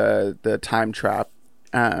out of the time trap,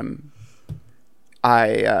 and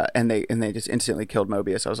they just instantly killed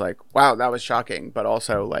Mobius. I was like, wow, that was shocking, but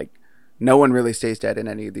also like no one really stays dead in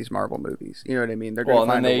any of these Marvel movies. You know what I mean? They're going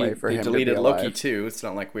to find a way for him to be alive. They deleted Loki too. It's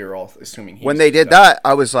not like we were all assuming he when they did that,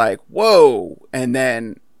 I was like, whoa. And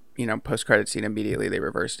then, post-credit scene, immediately they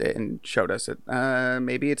reversed it and showed us that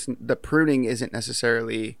maybe it's the pruning isn't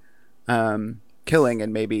necessarily killing,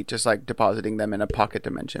 and maybe just like depositing them in a pocket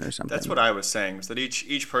dimension or something. That's what I was saying, was that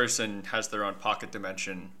each person has their own pocket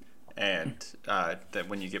dimension, and that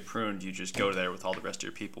when you get pruned, you just go there with all the rest of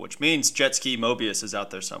your people, which means Jet Ski Mobius is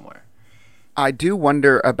out there somewhere. I do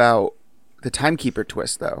wonder about the Timekeeper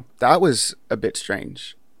twist, though. That was a bit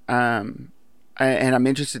strange. And I'm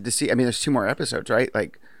interested to see. I mean, there's 2 more episodes, right?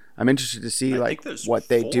 Like, I'm interested to see like what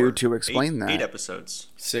they do to explain that. 8 episodes.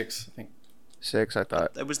 6, I think. 6, I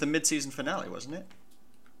thought. It was the mid-season finale, wasn't it?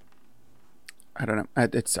 I don't know. I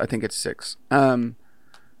think it's 6.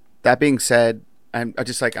 That being said, I'm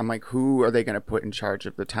like, who are they going to put in charge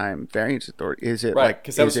of the Time Variance Authority? Is it right?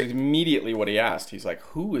 Because that was immediately what he asked. He's like,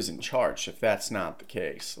 who is in charge if that's not the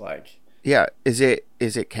case? Like, yeah, is it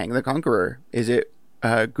Kang the Conqueror? Is it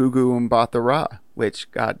Gugu Mbatha Ra?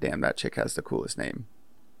 Which, goddamn, that chick has the coolest name.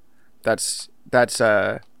 That's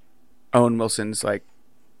Owen Wilson's like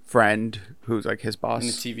friend, who's like his boss in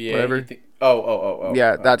the TVA. Whatever. Oh.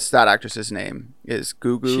 Yeah, that's that actress's name is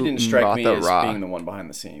Gugu. She didn't strike me as Ra. being the one behind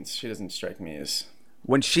the scenes. She doesn't strike me as.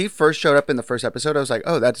 When she first showed up in the first episode, I was like,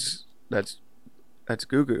 oh, that's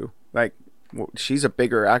Gugu. Like, she's a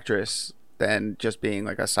bigger actress than just being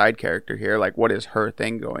like a side character here. Like, what is her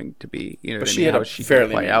thing going to be? You know, but what she I mean? had a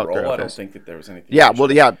fairly main role. I don't think that there was anything. Yeah,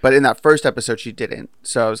 well, yeah, but in that first episode, she didn't.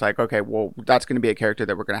 So I was like, okay, well, that's going to be a character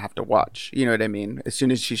that we're going to have to watch. You know what I mean? As soon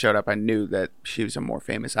as she showed up, I knew that she was a more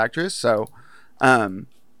famous actress. So,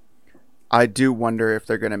 I do wonder if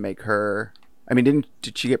they're going to make her. I mean,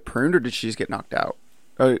 did she get pruned or did she just get knocked out?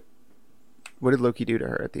 Oh, what did Loki do to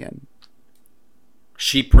her at the end?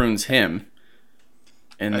 She prunes him.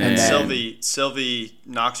 And then Sylvie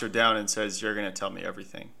knocks her down and says, "You're going to tell me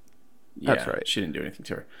everything." Yeah, that's right. She didn't do anything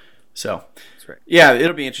to her. So, that's right. Yeah,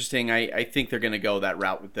 it'll be interesting. I think they're going to go that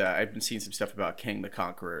route with that. I've been seeing some stuff about Kang the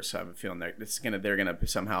Conqueror, so I have a feeling they're going to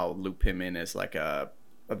somehow loop him in as like a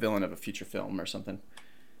villain of a future film or something.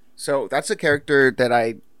 So that's a character that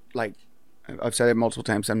I like. I've said it multiple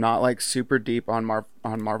times. I'm not like super deep on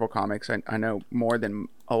Marvel comics. I know more than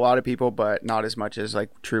a lot of people, but not as much as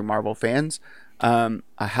like true Marvel fans. I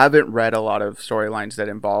haven't read a lot of storylines that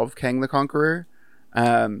involve Kang the Conqueror,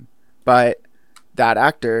 but that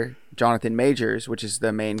actor, Jonathan Majors, which is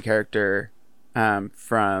the main character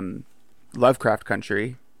from Lovecraft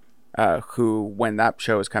Country, who, when that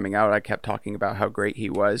show was coming out, I kept talking about how great he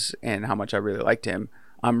was and how much I really liked him.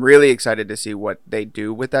 I'm really excited to see what they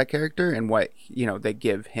do with that character and what, they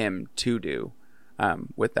give him to do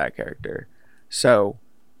with that character. So,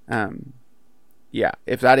 yeah,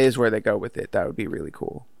 if that is where they go with it, that would be really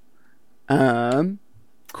cool.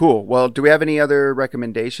 Cool. Well, do we have any other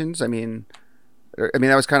recommendations? I mean,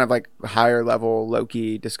 that was kind of like a higher level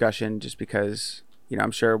Loki discussion, just because,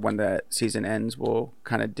 I'm sure when the season ends, we'll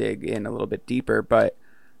kind of dig in a little bit deeper. But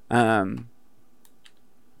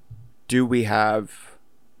do we have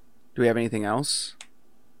anything else?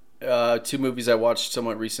 2 movies I watched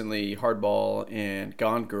somewhat recently: Hardball and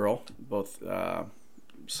Gone Girl, both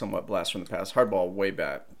somewhat blast from the past. Hardball way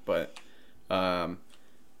back, but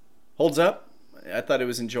holds up. I thought it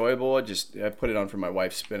was enjoyable. I put it on for my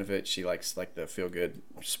wife's benefit. She likes like the feel good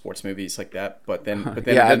sports movies like that. But then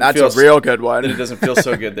yeah, and that's a real good one. Then it doesn't feel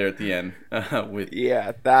so good there at the end with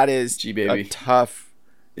that is G-Baby. A tough.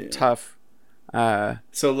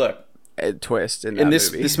 So look, twist in that and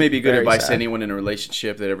this movie. This may be good Very advice sad. to anyone in a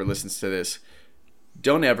relationship that ever listens to this.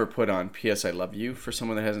 Don't ever put on "P.S. I Love You" for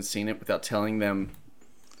someone that hasn't seen it without telling them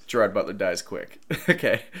Gerard Butler dies quick.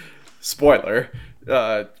 Okay, spoiler,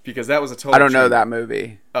 because that was a total. I don't know treat. that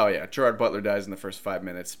movie. Oh yeah, Gerard Butler dies in the first 5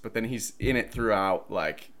 minutes, but then he's in it throughout,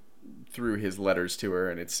 like through his letters to her,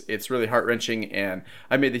 and it's really heart wrenching. And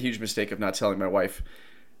I made the huge mistake of not telling my wife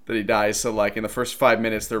that he dies. So like in the first 5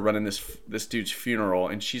 minutes, they're running this dude's funeral,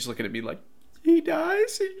 and she's looking at me like, "He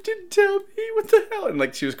dies? You didn't tell me? What the hell?" And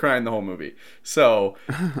like she was crying the whole movie. So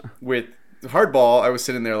with Hardball, I was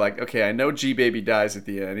sitting there like, okay, I know G-Baby dies at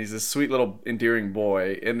the end. He's a sweet little endearing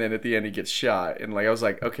boy, and then at the end he gets shot. And like I was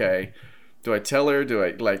like, okay, do I tell her? Do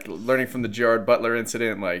I, like, learning from the Gerard Butler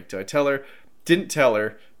incident, like, do I tell her? Didn't tell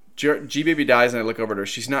her. G-Baby dies, and I look over at her.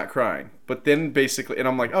 She's not crying. But then basically, and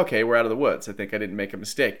I'm like, okay, we're out of the woods. I think I didn't make a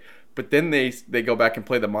mistake. But then they go back and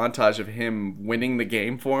play the montage of him winning the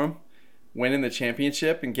game for him, winning the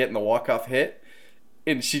championship and getting the walk-off hit.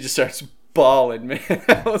 And she just starts bawling, man.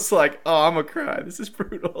 I was like, oh, I'm gonna cry. This is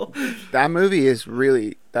brutal. That movie is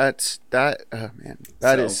really is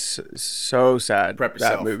so sad. Prep that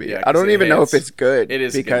yourself. movie. Yeah, I don't even know if it's good. It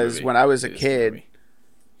is a good because movie. when I was a It is kid, movie.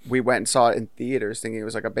 we went and saw it in theaters thinking it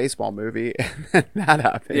was like a baseball movie, and then that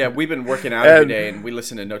happened. Yeah, we've been working out every day, and we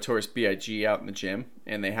listen to Notorious B.I.G. out in the gym,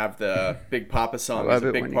 and they have the Big Papa song as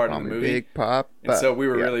a big part of the movie. Big Pop. And so we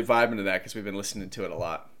were really vibing to that because we've been listening to it a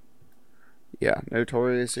lot. Yeah,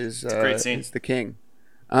 Notorious is a great scene. is the king.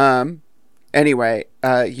 Anyway,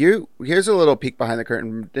 here's a little peek behind the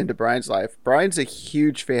curtain into Brian's life. Brian's a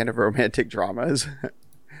huge fan of romantic dramas.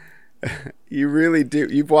 You really do.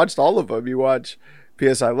 You've watched all of them. You watch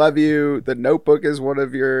P.S. I Love You. The Notebook is one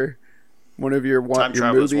of your Time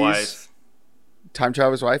Traveler's movies. Wife. Time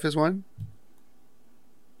Traveler's Wife is one.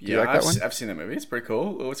 Yeah, like that one? I've seen that movie. It's pretty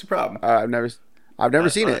cool. What's your problem? I've never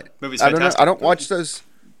seen it. Movie's I don't know. fantastic. I don't watch those.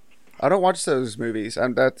 I don't watch those movies.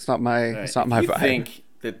 That's not my. Right. It's not my If you vibe. think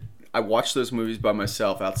that I watch those movies by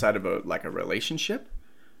myself outside of a relationship?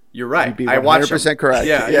 You're right. You'd be I watch 100% them. correct.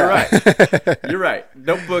 Yeah, Yeah. you're right. You're right.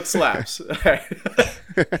 Notebook slaps. All right.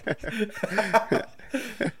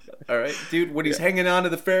 All right, dude. When he's hanging on to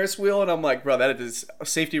the Ferris wheel, and I'm like, bro, that is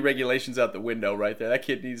safety regulations out the window right there. That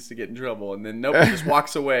kid needs to get in trouble. And then Notebook just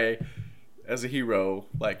walks away as a hero.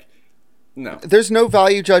 Like, no. There's no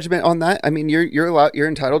value judgment on that. I mean, you're allowed, you're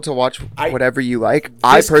entitled to watch whatever you like.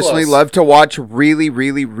 I This personally close. love to watch really,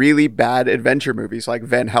 really, really bad adventure movies like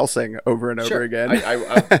Van Helsing over and over again.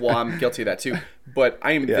 Well, I'm guilty of that too. But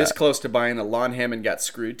I am this close to buying a Lon Hammond Got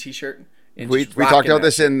Screwed T-shirt. And we just talked rocking about that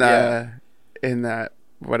this shit. in Yeah. that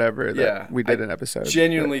whatever that we did an episode.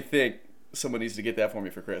 Genuinely think someone needs to get that for me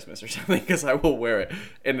for Christmas or something because I will wear it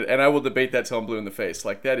and I will debate that till I'm blue in the face.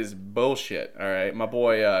 Like, that is bullshit. All right, my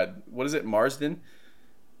boy, what is it, Marsden?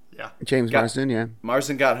 Yeah. James Marsden, yeah.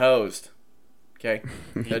 Marsden got hosed. Okay,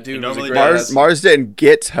 that dude was a normally great does. Marsden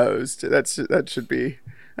gets hosed. That should be.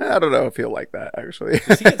 I don't know if he'll like that actually.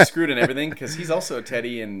 Does he get screwed in everything? Because he's also a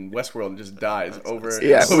Teddy in Westworld and just dies over. and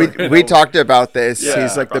Yeah, over and we over. talked about this. Yeah,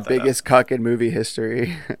 He's like the brought that up. biggest cuck in movie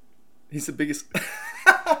history. He's the biggest.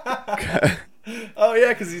 Oh yeah,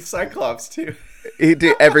 because he's Cyclops too. He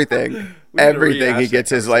do everything. We need to Everything he rehash gets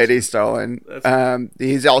that his lady stolen. That's-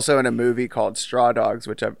 He's also in a movie called Straw Dogs,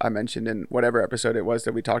 which I mentioned in whatever episode it was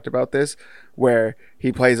that we talked about this, where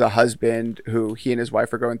he plays a husband who he and his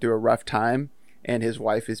wife are going through a rough time, and his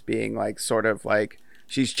wife is being like sort of like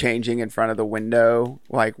she's changing in front of the window,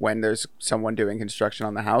 like when there's someone doing construction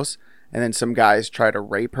on the house, and then some guys try to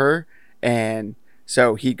rape her, and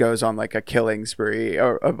so he goes on like a killing spree,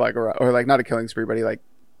 or like not a killing spree, but he like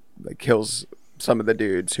kills some of the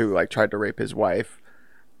dudes who like tried to rape his wife,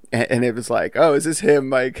 and it was like, oh, is this him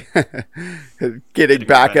like getting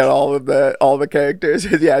back revenge. at all the characters?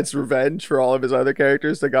 Yeah, it's revenge for all of his other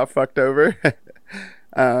characters that got fucked over.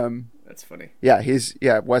 That's funny. Yeah,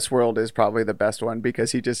 Westworld is probably the best one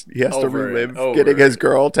because he has to Over and relive over. getting his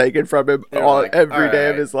girl taken from him They were like, every all day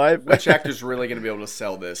of right, his life. Which actor's really going to be able to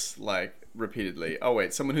sell this like repeatedly? Oh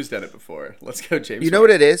wait, someone who's done it before. Let's go, James. You know what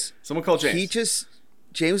it is? Someone call James.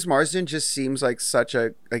 James Marsden just seems like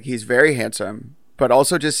he's very handsome, but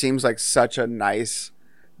also just seems like such a nice,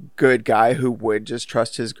 good guy who would just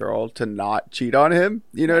trust his girl to not cheat on him.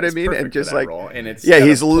 You know what I mean? And just like, role. And it's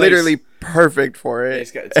he's literally perfect for it.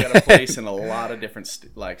 It's got a place in a lot of different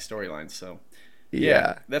storylines. So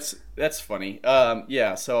yeah, that's funny.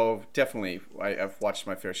 So definitely, I've watched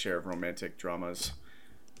my fair share of romantic dramas,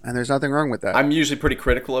 and there's nothing wrong with that. I'm usually pretty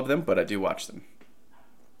critical of them, but I do watch them.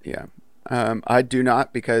 Yeah, I do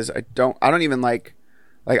not, because I don't even like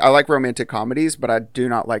I like romantic comedies, but I do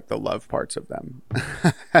not like the love parts of them.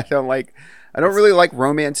 I don't really like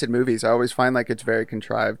romance in movies. I always find like it's very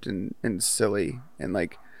contrived and silly and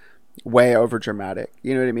like way over dramatic.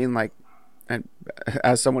 You know what I mean? Like, and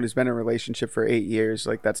as someone who's been in a relationship for 8 years,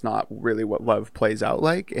 like that's not really what love plays out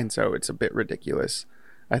like, and so it's a bit ridiculous,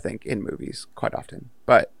 I think, in movies quite often.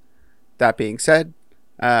 But that being said,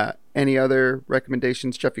 any other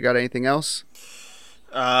recommendations, Jeff? You got anything else?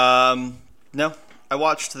 No. I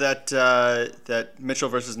watched that Mitchell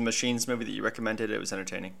versus the Machines movie that you recommended. It was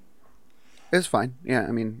entertaining. It was fine. Yeah,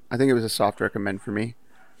 I mean, I think it was a soft recommend for me.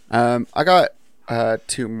 I got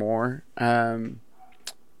 2 more.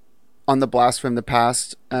 On the Blast from the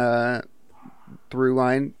Past through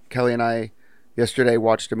line, Kelly and I yesterday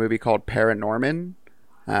watched a movie called Paranorman,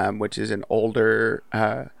 which is an older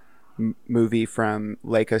movie from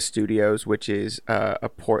Leica Studios, which is a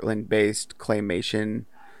Portland-based claymation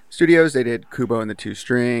studios. They did Kubo and the Two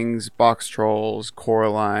Strings, Box Trolls,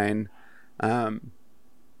 Coraline. I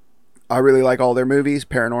really like all their movies.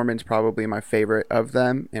 Paranorman's probably my favorite of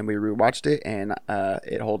them, and we rewatched it, and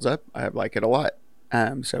it holds up. I like it a lot.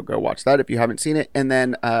 So go watch that if you haven't seen it. And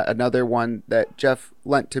then another one that Jeff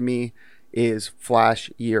lent to me is Flash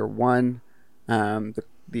Year One,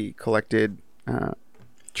 the collected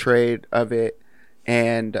trade of it,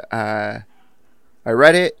 and I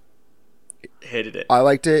read it. Hated it. I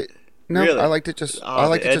liked it. No, really? I liked it just. I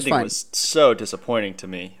liked it just fine. The ending was so disappointing to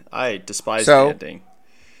me. I despised the ending.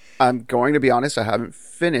 I'm going to be honest. I haven't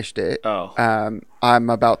finished it. Oh.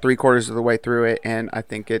 I'm about 3/4 of the way through it, and I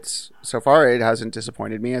think so far it hasn't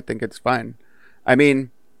disappointed me. I think it's fine. I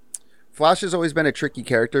mean, Flash has always been a tricky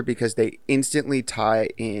character because they instantly tie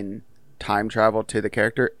in time travel to the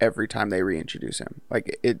character every time they reintroduce him.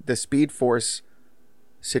 Like the Speed Force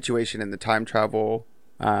situation and the time travel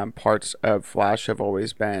parts of Flash have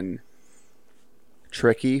always been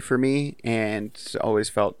tricky for me and always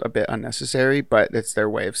felt a bit unnecessary, but it's their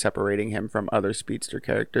way of separating him from other speedster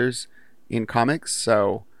characters in comics.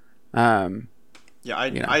 So I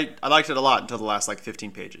liked it a lot until the last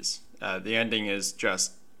 15 pages. The ending is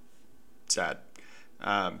just sad,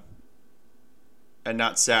 and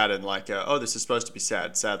not sad and this is supposed to be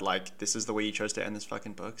sad like this is the way you chose to end this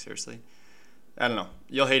fucking book. Seriously, I don't know,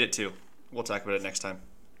 you'll hate it too. We'll talk about it next time.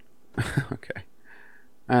 Okay.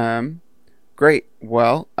 Great.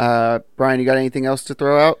 Well, Brian, you got anything else to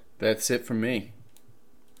throw out? That's it from me.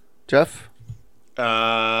 Jeff?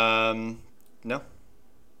 No.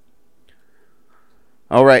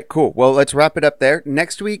 All right, cool. Well, let's wrap it up there.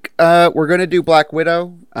 Next week, we're going to do Black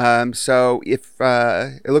Widow. So if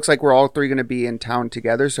it looks like we're all 3 going to be in town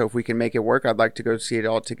together, so if we can make it work, I'd like to go see it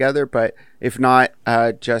all together. But if not,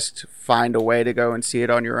 just find a way to go and see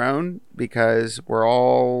it on your own, because we're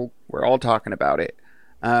all talking about it.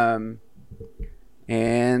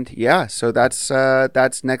 And yeah, so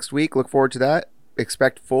that's next week. Look forward to that.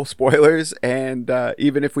 Expect full spoilers, and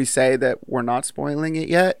even if we say that we're not spoiling it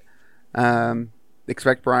yet,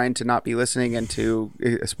 expect Brian to not be listening and to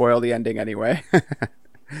spoil the ending anyway.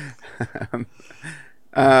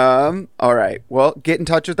 All right. Well, get in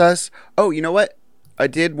touch with us. Oh, you know what? I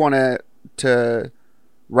did want to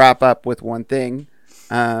wrap up with one thing.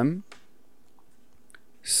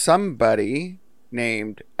 Somebody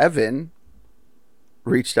named Evan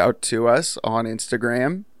reached out to us on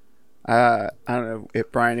Instagram. I don't know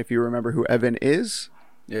if you remember who Evan is.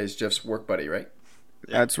 Yeah, he's Jeff's work buddy, right?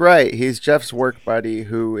 That's right. He's Jeff's work buddy,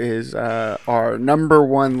 who is our number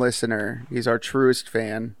 1 listener. He's our truest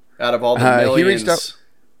fan. Out of all the millions, he reached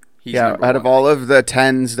out. Out of all of the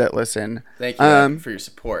tens that listen. Thank you for your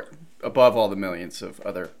support. Above all the millions of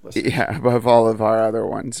other listeners. Yeah, above all of our other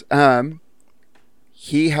ones.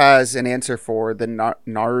 He has an answer for the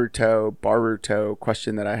Baruto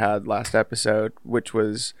question that I had last episode, which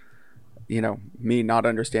was, me not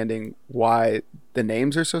understanding why the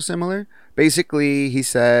names are so similar. Basically, he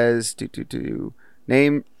says,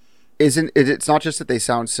 name it's not just that they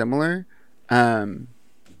sound similar.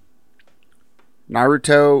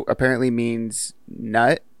 Naruto apparently means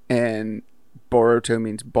nut, and Boruto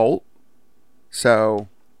means bolt. So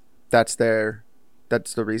that's the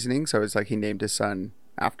reasoning. So it's like he named his son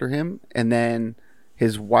after him. And then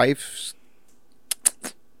his wife's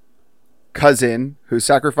cousin, who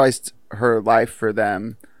sacrificed her life for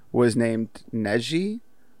them, was named Neji,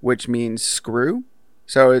 which means screw.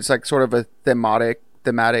 So it's like sort of a thematic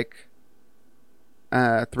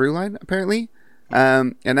through line, apparently.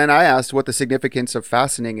 And then I asked what the significance of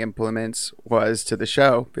fastening implements was to the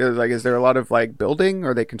show. It was like, is there a lot of like building?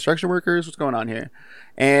 Are they construction workers? What's going on here?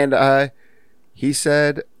 And he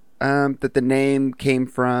said that the name came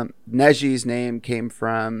from, Neji's name came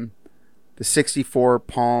from the 64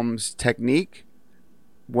 palms technique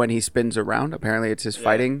when he spins around. Apparently it's his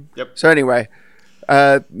fighting. Yep. So anyway,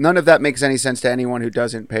 none of that makes any sense to anyone who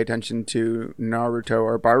doesn't pay attention to Naruto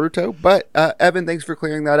or Boruto. But Evan, thanks for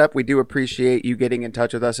clearing that up. We do appreciate you getting in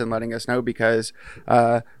touch with us and letting us know, because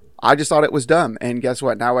I just thought it was dumb. And guess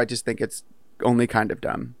what? Now I just think it's only kind of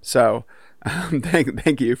dumb. So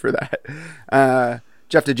thank you for that.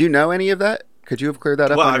 Jeff, did you know any of that? Could you have cleared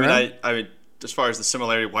that up? Well, on your own? I mean, as far as the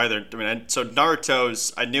similarity, so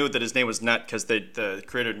Naruto's, I knew that his name was Net because the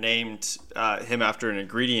creator named him after an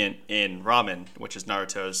ingredient in ramen, which is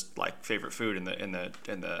Naruto's like favorite food in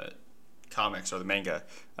the comics or the manga.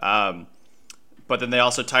 But then they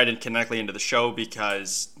also tied in connectly into the show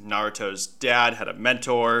because Naruto's dad had a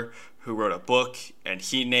mentor who wrote a book, and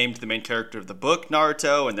he named the main character of the book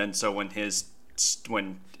Naruto. And then so when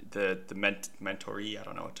the mentoree, I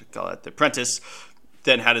don't know what to call it, the apprentice,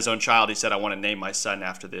 then had his own child, he said, I want to name my son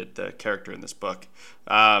after the character in this book.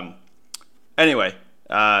 Anyway,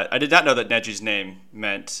 I did not know that Neji's name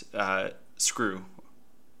meant screw.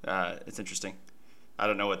 It's interesting. I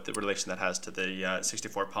don't know what the relation that has to the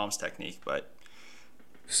 64 palms technique, but...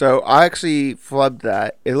 So I actually flubbed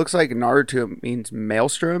that. It looks like Naruto means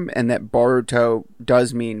maelstrom, and that Boruto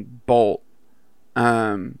does mean bolt.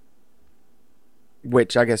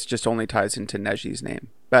 Which I guess just only ties into Neji's name.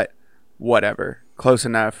 But whatever. Close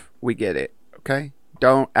enough. We get it. Okay?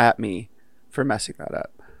 Don't at me for messing that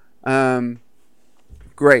up.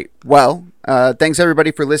 Great. Well, thanks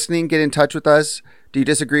everybody for listening. Get in touch with us. Do you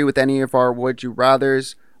disagree with any of our Would You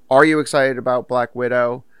Rathers? Are you excited about Black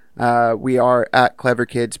Widow? We are at Clever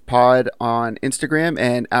Kids Pod on Instagram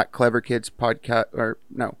and at Clever Kids Podcast,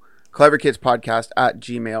 Clever Kids Podcast at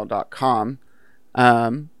gmail.com.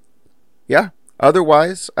 Yeah.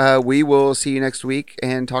 Otherwise, we will see you next week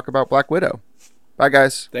and talk about Black Widow. Bye,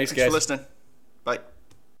 guys. Thanks for guys. listening.